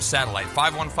Rockstar Satellite,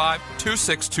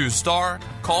 515-262-STAR.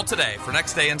 Call today for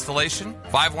next-day installation,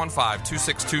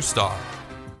 515-262-STAR.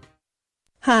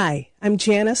 Hi, I'm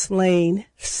Janice Lane,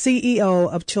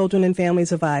 CEO of Children and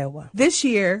Families of Iowa. This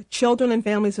year, Children and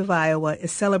Families of Iowa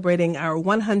is celebrating our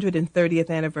 130th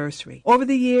anniversary. Over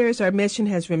the years, our mission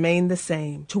has remained the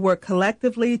same, to work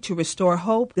collectively to restore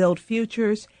hope, build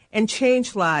futures, and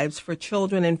change lives for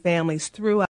children and families throughout